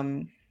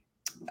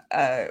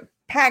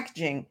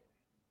packaging.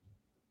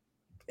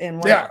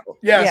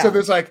 So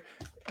there's like,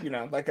 you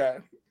know, like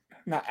a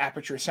not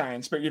aperture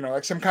science, but you know,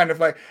 like some kind of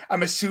like,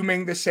 I'm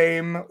assuming the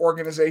same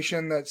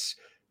organization that's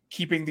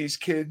keeping these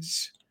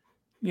kids,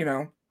 you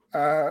know,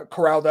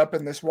 corralled up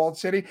in this walled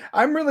city.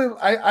 I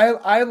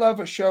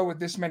love a show with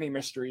this many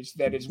mysteries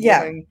that is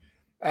willing.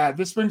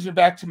 This brings me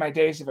back to my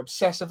days of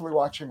obsessively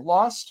watching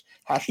Lost.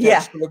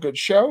 Still a good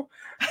show.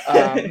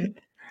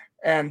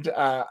 And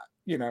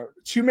you know,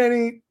 too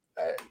many,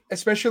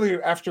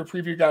 especially after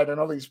preview guide on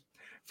all these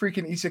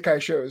freaking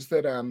isekai shows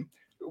that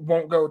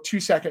won't go 2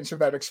 seconds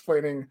without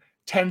explaining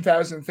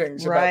 10,000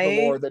 things about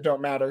the lore that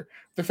don't matter.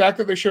 The fact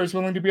that the show is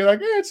willing to be like,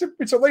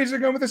 it's a laser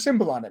gun with a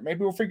symbol on it.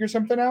 Maybe we'll figure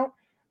something out.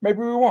 Maybe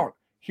we won't.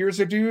 Here's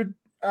a dude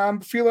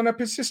feeling up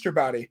his sister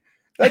body.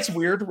 That's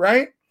weird,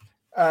 right?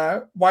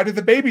 Why do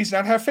the babies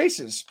not have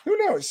faces? Who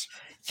knows?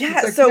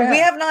 Yeah, like, we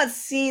have not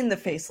seen the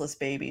faceless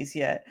babies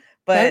yet,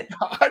 but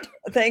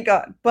thank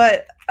God.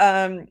 But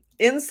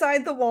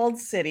inside the walled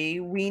city,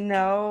 we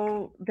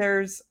know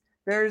there's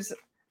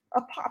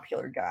a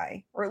popular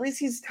guy, or at least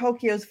he's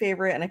Tokyo's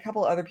favorite and a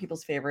couple other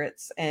people's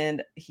favorites,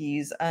 and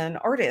he's an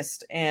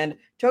artist. And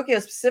Tokyo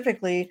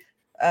specifically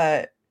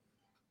has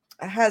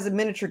a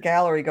miniature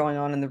gallery going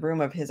on in the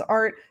room of his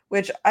art,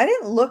 which I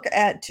didn't look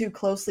at too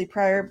closely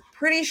prior.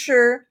 Pretty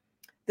sure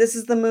this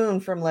is the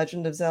moon from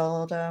Legend of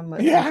Zelda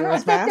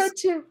Majora's Mask.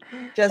 Too.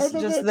 Just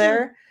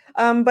there.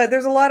 But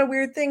there's a lot of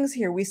weird things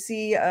here. We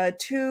see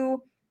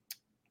 2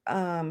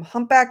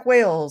 humpback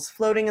whales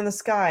floating in the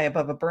sky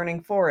above a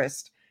burning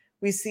forest.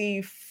 We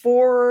see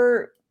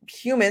 4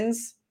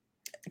 humans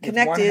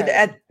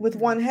connected with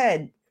one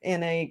head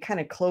in a kind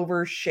of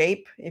clover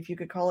shape, if you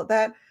could call it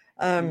that.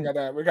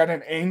 We got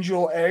an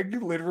angel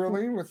egg,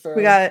 literally, with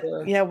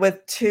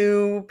with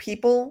 2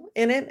 people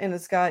in it, and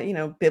it's got, you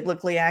know,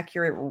 biblically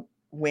accurate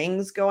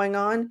wings going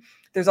on.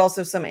 There's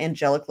also some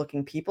angelic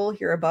looking people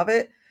here above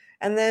it,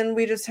 and then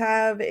we just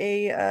have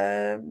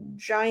a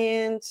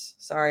giant.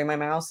 Sorry, my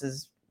mouse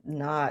is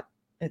not.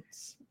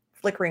 It's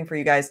flickering for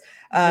you guys.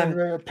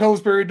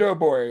 Pillsbury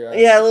Doughboy.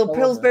 Yeah, a little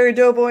Pillsbury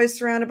Doughboy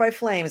surrounded by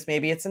flames.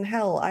 Maybe it's in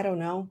hell. I don't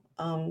know.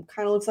 Kind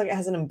of looks like it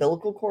has an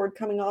umbilical cord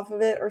coming off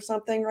of it or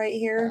something right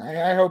here.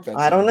 I hope that's.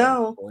 I don't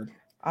know.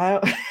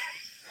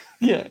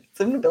 Yeah, it's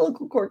an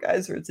umbilical cord,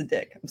 guys, or it's a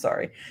dick. I'm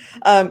sorry.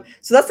 So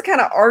that's the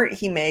kind of art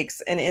he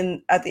makes.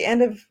 And at the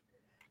end of,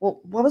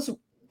 what was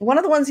one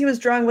of the ones he was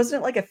drawing? Wasn't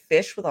it like a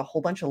fish with a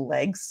whole bunch of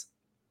legs?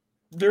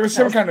 There was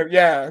some kind of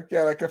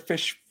like a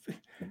fish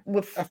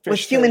with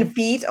human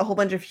feet, a whole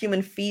bunch of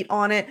human feet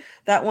on it.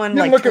 That one,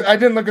 I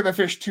didn't look at the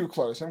fish too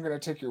close. I'm gonna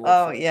take your word.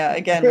 Oh yeah,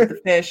 again with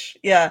the fish.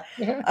 Yeah.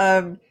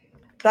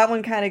 That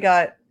one kind of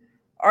got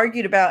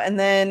argued about, and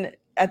then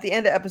at the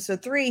end of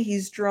episode 3,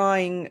 he's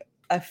drawing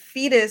a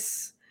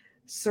fetus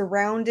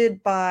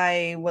surrounded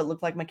by what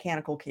looked like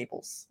mechanical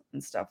cables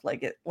and stuff.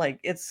 Like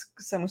it's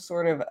some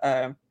sort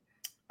of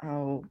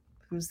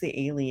who's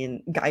the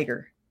alien?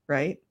 Giger,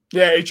 right?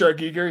 Yeah, H.R.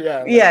 Giger.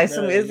 Yeah. It's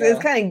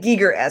kind of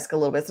Giger-esque a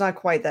little bit. It's not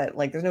quite that,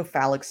 like, there's no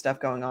phallic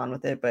stuff going on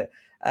with it, but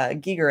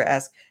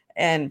Giger-esque.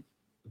 And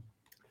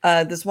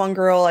this one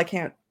girl, I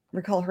can't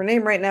recall her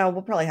name right now.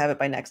 We'll probably have it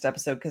by next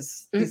episode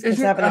because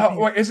isn't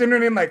her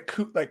name like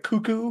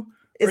Cuckoo?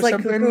 It's like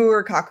Cuckoo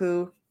or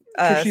Kaku.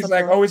 She's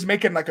like always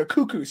making like a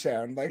cuckoo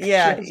sound. Like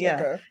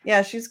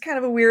she's kind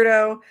of a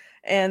weirdo.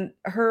 And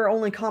her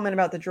only comment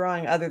about the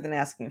drawing, other than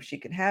asking if she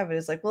could have it,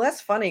 is like, well,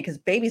 that's funny because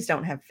babies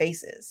don't have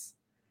faces.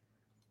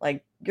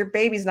 Like, your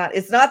baby's not,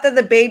 it's not that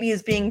the baby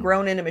is being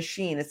grown in a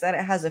machine, it's that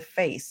it has a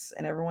face,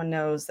 and everyone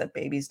knows that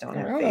babies don't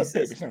have faces.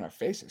 Babies don't have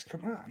faces.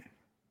 Come on.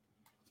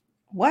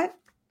 What?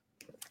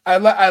 I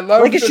love.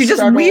 Like, is she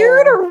just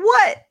weird or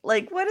what?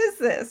 Like, what is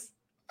this?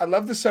 I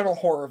love the subtle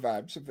horror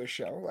vibes of this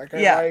show. Like,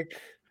 I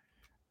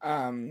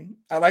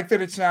like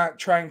that it's not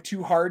trying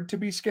too hard to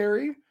be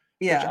scary.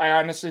 Yeah. Which I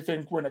honestly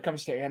think when it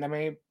comes to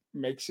anime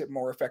makes it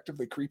more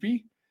effectively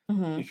creepy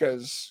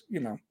because,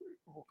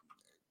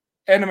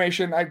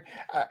 animation,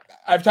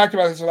 I've talked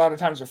about this a lot of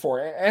times before.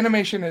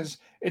 Animation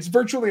it's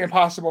virtually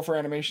impossible for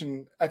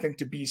animation, I think,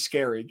 to be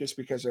scary just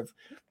because of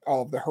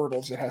all of the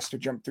hurdles it has to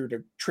jump through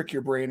to trick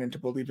your brain into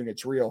believing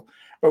it's real.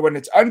 But when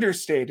it's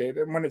understated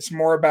and when it's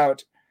more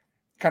about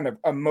kind of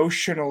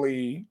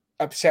emotionally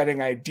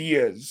upsetting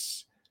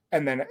ideas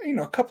and then,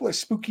 a couple of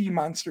spooky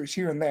monsters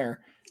here and there,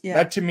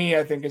 that to me,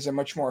 I think, is a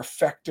much more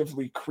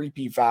effectively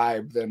creepy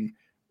vibe than,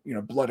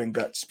 blood and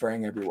guts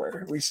spraying everywhere,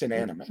 at least in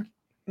anime.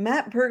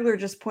 Matt Pergler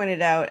just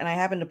pointed out, and I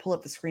happened to pull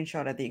up the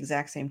screenshot at the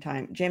exact same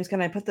time. James,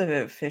 can I put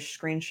the fish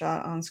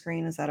screenshot on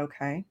screen? Is that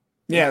okay?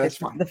 Yeah, that's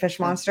fine. The fish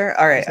monster?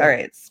 All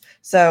right.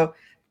 So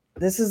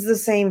this is the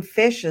same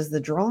fish as the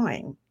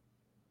drawing.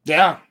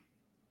 Yeah.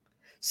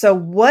 So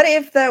what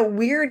if that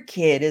weird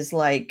kid is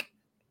like,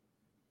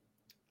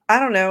 I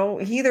don't know,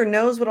 he either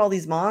knows what all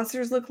these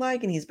monsters look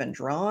like and he's been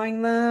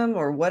drawing them,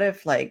 or what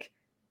if, like,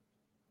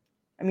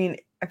 I mean,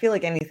 I feel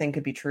like anything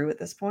could be true at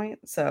this point.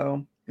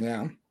 So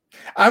yeah.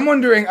 I'm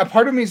wondering, a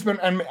part of me's been,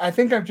 I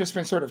think I've just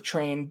been sort of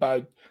trained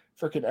by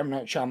freaking M.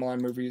 Night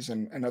Shyamalan movies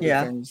and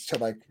other things to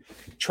like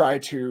try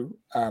to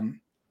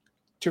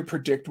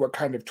predict what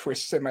kind of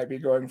twists they might be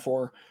going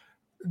for.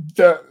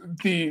 The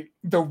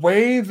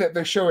way that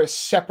the show has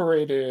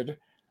separated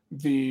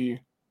the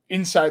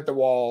inside the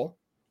wall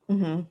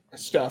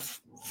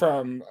stuff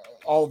from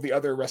all of the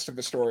other rest of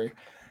the story.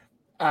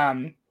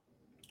 I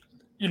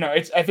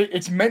think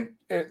it's meant,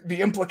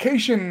 the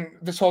implication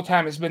this whole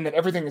time has been that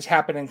everything is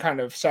happening kind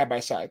of side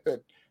by side,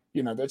 that,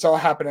 it's all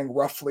happening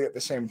roughly at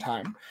the same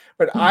time.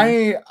 But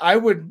I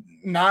would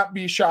not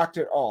be shocked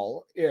at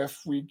all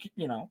if we,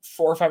 4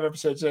 or 5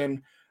 episodes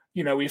in,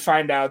 we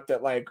find out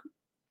that like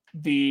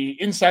the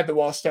inside the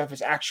wall stuff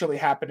is actually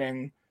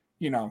happening,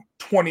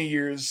 20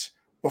 years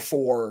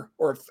before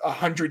or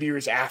 100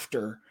 years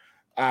after.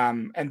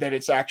 And that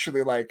it's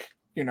actually like,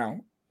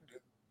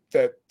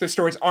 that the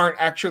stories aren't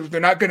actually,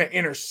 they're not going to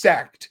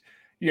intersect,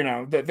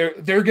 that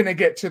they're going to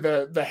get to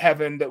the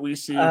heaven that we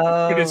see,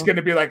 but it's going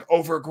to be like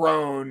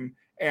overgrown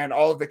and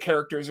all of the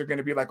characters are going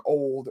to be like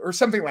old or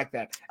something like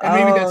that.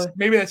 And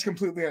maybe that's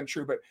completely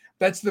untrue, but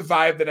that's the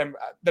vibe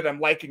that I'm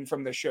liking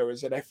from the show,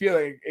 is that I feel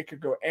like it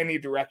could go any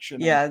direction.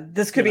 Yeah.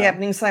 This could be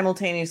happening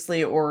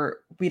simultaneously,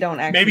 or we don't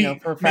actually know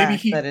for a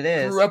fact that it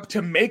is. Grew up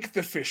to make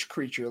the fish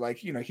creature. Like,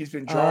 he's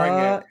been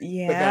drawing it.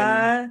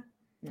 Yeah.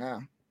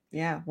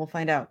 Yeah. We'll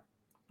find out.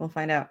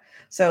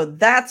 So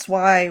that's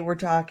why we're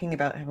talking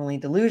about Heavenly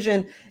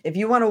Delusion. If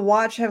you want to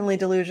watch Heavenly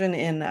Delusion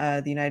in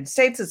the United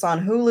States, it's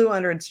on Hulu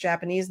under its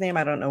Japanese name.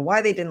 I don't know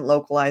why they didn't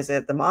localize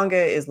it. The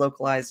manga is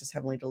localized as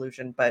Heavenly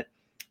Delusion, but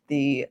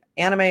the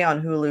anime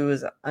on Hulu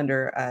is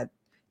under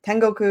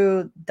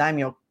Tengoku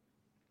Daimyoko.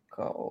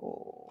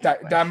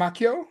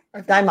 Daimakyo?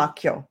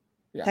 Daimakyo.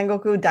 Yeah.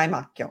 Tengoku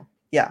Daimakyo.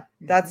 Yeah,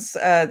 that's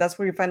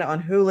where you find it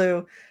on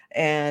Hulu.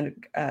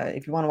 And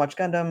if you want to watch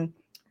Gundam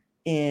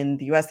in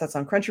the US, that's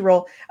on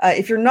Crunchyroll.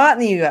 If you're not in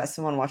the US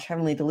and want to watch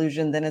Heavenly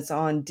Delusion, then it's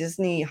on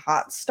Disney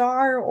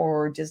Hotstar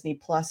or Disney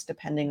Plus,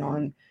 depending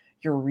on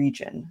your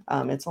region.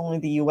 It's only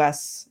the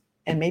US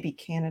and maybe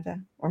Canada,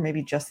 or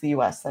maybe just the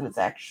US, that it's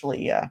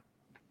actually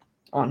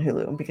on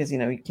Hulu, because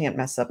you can't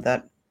mess up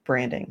that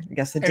branding. I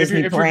guess the and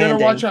Disney if branding. you're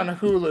gonna watch on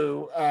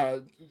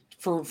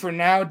Hulu, for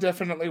now,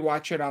 definitely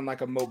watch it on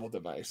like a mobile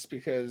device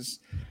because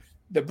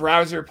the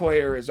browser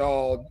player is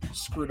all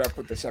screwed up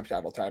with the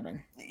subtitle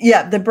timing.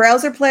 Yeah, the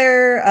browser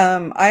player.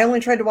 I only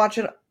tried to watch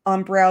it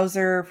on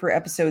browser for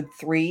episode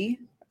 3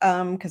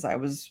 because I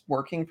was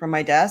working from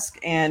my desk,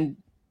 and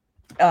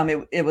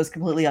it was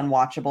completely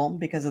unwatchable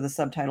because of the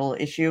subtitle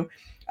issue.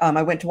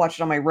 I went to watch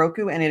it on my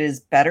Roku, and it is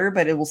better,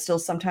 but it will still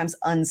sometimes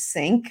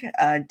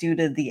unsync due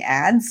to the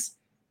ads.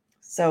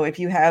 So if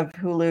you have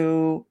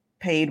Hulu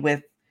paid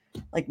with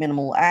like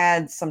minimal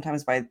ads,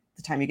 sometimes by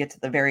the time you get to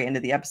the very end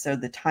of the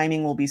episode, the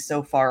timing will be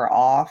so far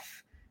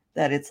off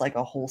that it's like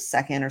a whole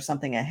second or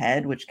something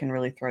ahead, which can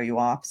really throw you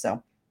off.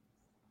 So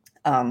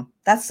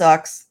that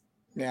sucks.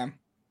 Yeah.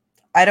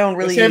 I don't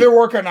really say they're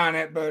working on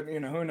it, but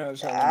who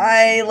knows?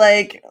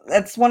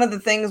 That's one of the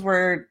things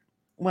where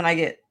when I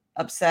get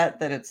upset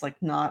that it's like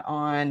not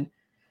on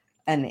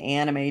an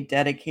anime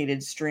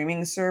dedicated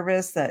streaming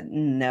service that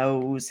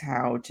knows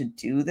how to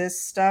do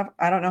this stuff.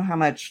 I don't know how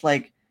much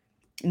like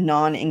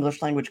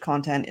non-English language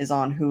content is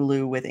on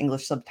Hulu with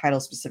English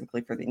subtitles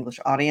specifically for the English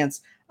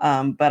audience.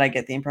 But I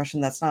get the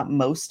impression that's not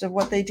most of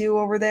what they do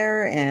over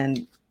there.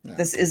 And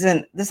this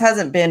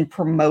hasn't been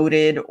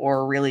promoted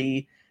or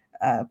really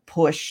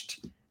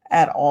pushed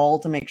at all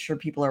to make sure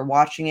people are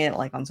watching it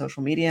like on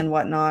social media and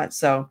whatnot.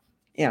 So,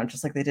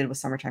 just like they did with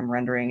Summertime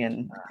Rendering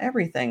and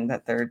everything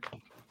that they're,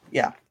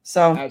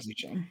 So, as a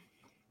shame.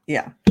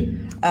 Yeah.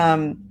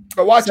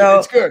 But watch it.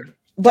 It's good.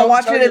 But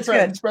watch it. It's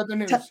good. Spread the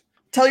news.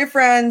 Tell your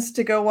friends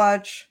to go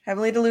watch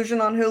Heavenly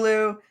Delusion on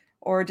Hulu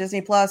or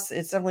Disney Plus.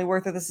 It's definitely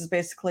worth it. This is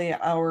basically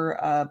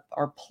our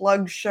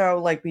plug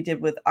show, like we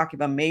did with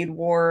Akiba Maid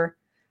War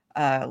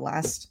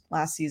last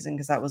season,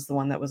 because that was the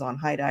one that was on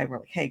High Dive.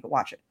 We're like, hey, go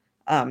watch it.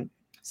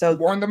 So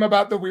warn them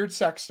about the weird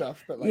sex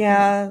stuff, but like,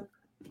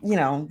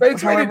 but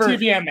it's like a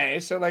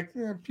TVMA, so like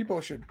people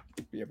should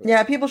be able to.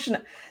 Yeah, people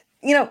should.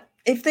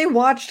 If they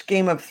watched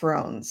Game of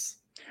Thrones,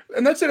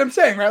 and that's what I'm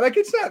saying, right? Like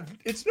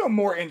it's no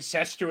more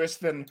incestuous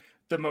than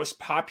the most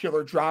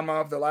popular drama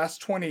of the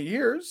last 20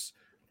 years.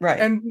 Right.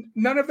 And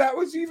none of that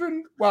was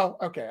even, well,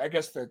 okay, I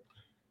guess the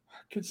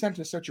consent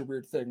is such a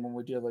weird thing when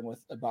we're dealing with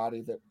a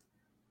body that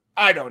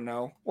I don't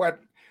know what.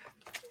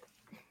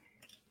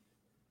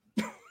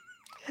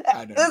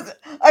 I don't know.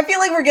 I feel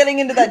like we're getting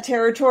into that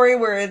territory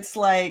where it's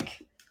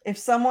like, if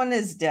someone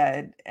is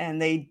dead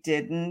and they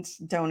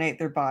didn't donate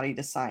their body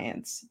to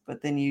science,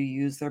 but then you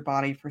use their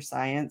body for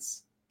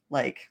science,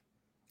 like,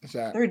 is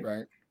that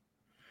right?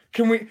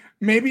 Can we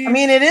maybe? I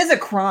mean, it is a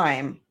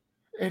crime.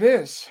 It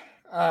is.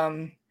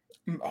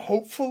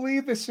 Hopefully,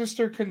 the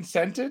sister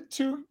consented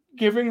to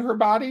giving her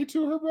body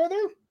to her brother,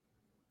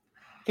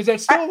 because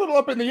that's still a little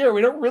up in the air.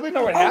 We don't really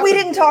know what happened. We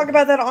didn't talk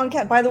about that on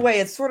cat. By the way,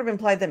 it's sort of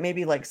implied that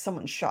maybe like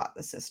someone shot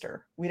the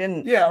sister. We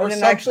didn't. Yeah, we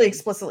didn't actually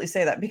explicitly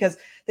say that because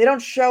they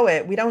don't show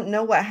it. We don't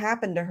know what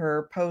happened to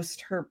her post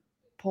her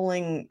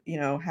pulling,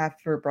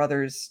 half her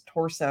brother's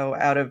torso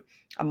out of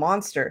a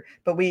monster.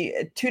 But we,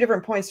 at 2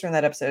 different points during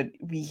that episode,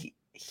 we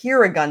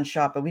hear a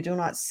gunshot, but we do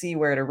not see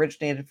where it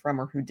originated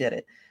from or who did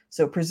it.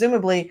 So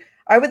presumably,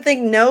 I would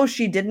think no,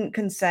 she didn't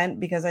consent,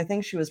 because I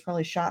think she was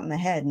probably shot in the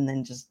head and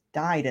then just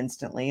died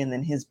instantly, and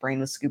then his brain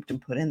was scooped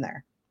and put in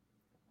there.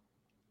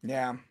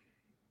 Yeah.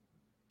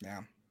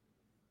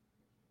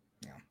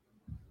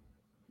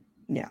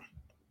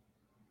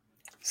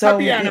 So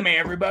happy anime,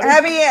 everybody.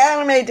 Happy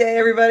Anime Day,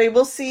 everybody.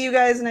 We'll see you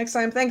guys next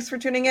time. Thanks for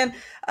tuning in.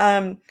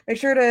 Make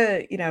sure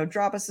to,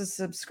 drop us a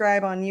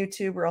subscribe on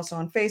YouTube. We're also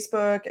on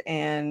Facebook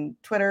and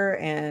Twitter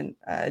and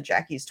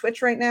Jackie's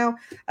Twitch right now.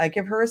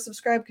 Give her a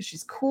subscribe because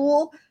she's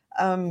cool.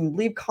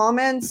 Leave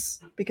comments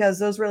because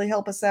those really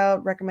help us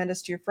out. Recommend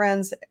us to your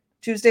friends.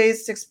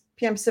 Tuesdays, 6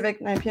 p.m.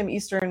 Pacific, 9 p.m.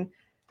 Eastern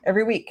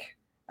every week.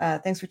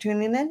 Thanks for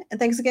tuning in. And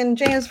thanks again,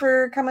 James,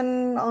 for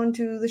coming on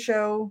to the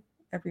show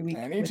every week.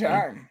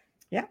 Anytime.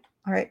 Yeah.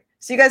 All right.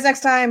 See you guys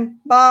next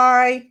time.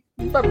 Bye.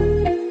 Bye.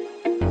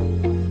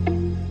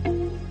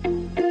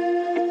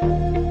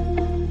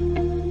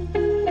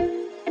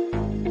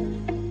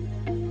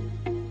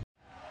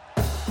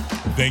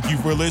 Thank you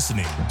for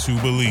listening to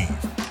Believe.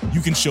 You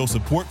can show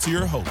support to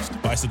your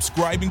host by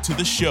subscribing to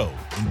the show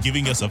and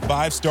giving us a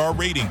 5-star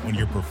rating on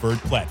your preferred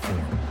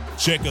platform.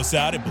 Check us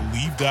out at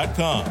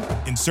Believe.com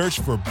and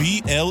search for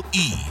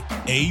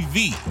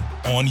BLEAV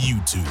on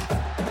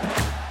YouTube.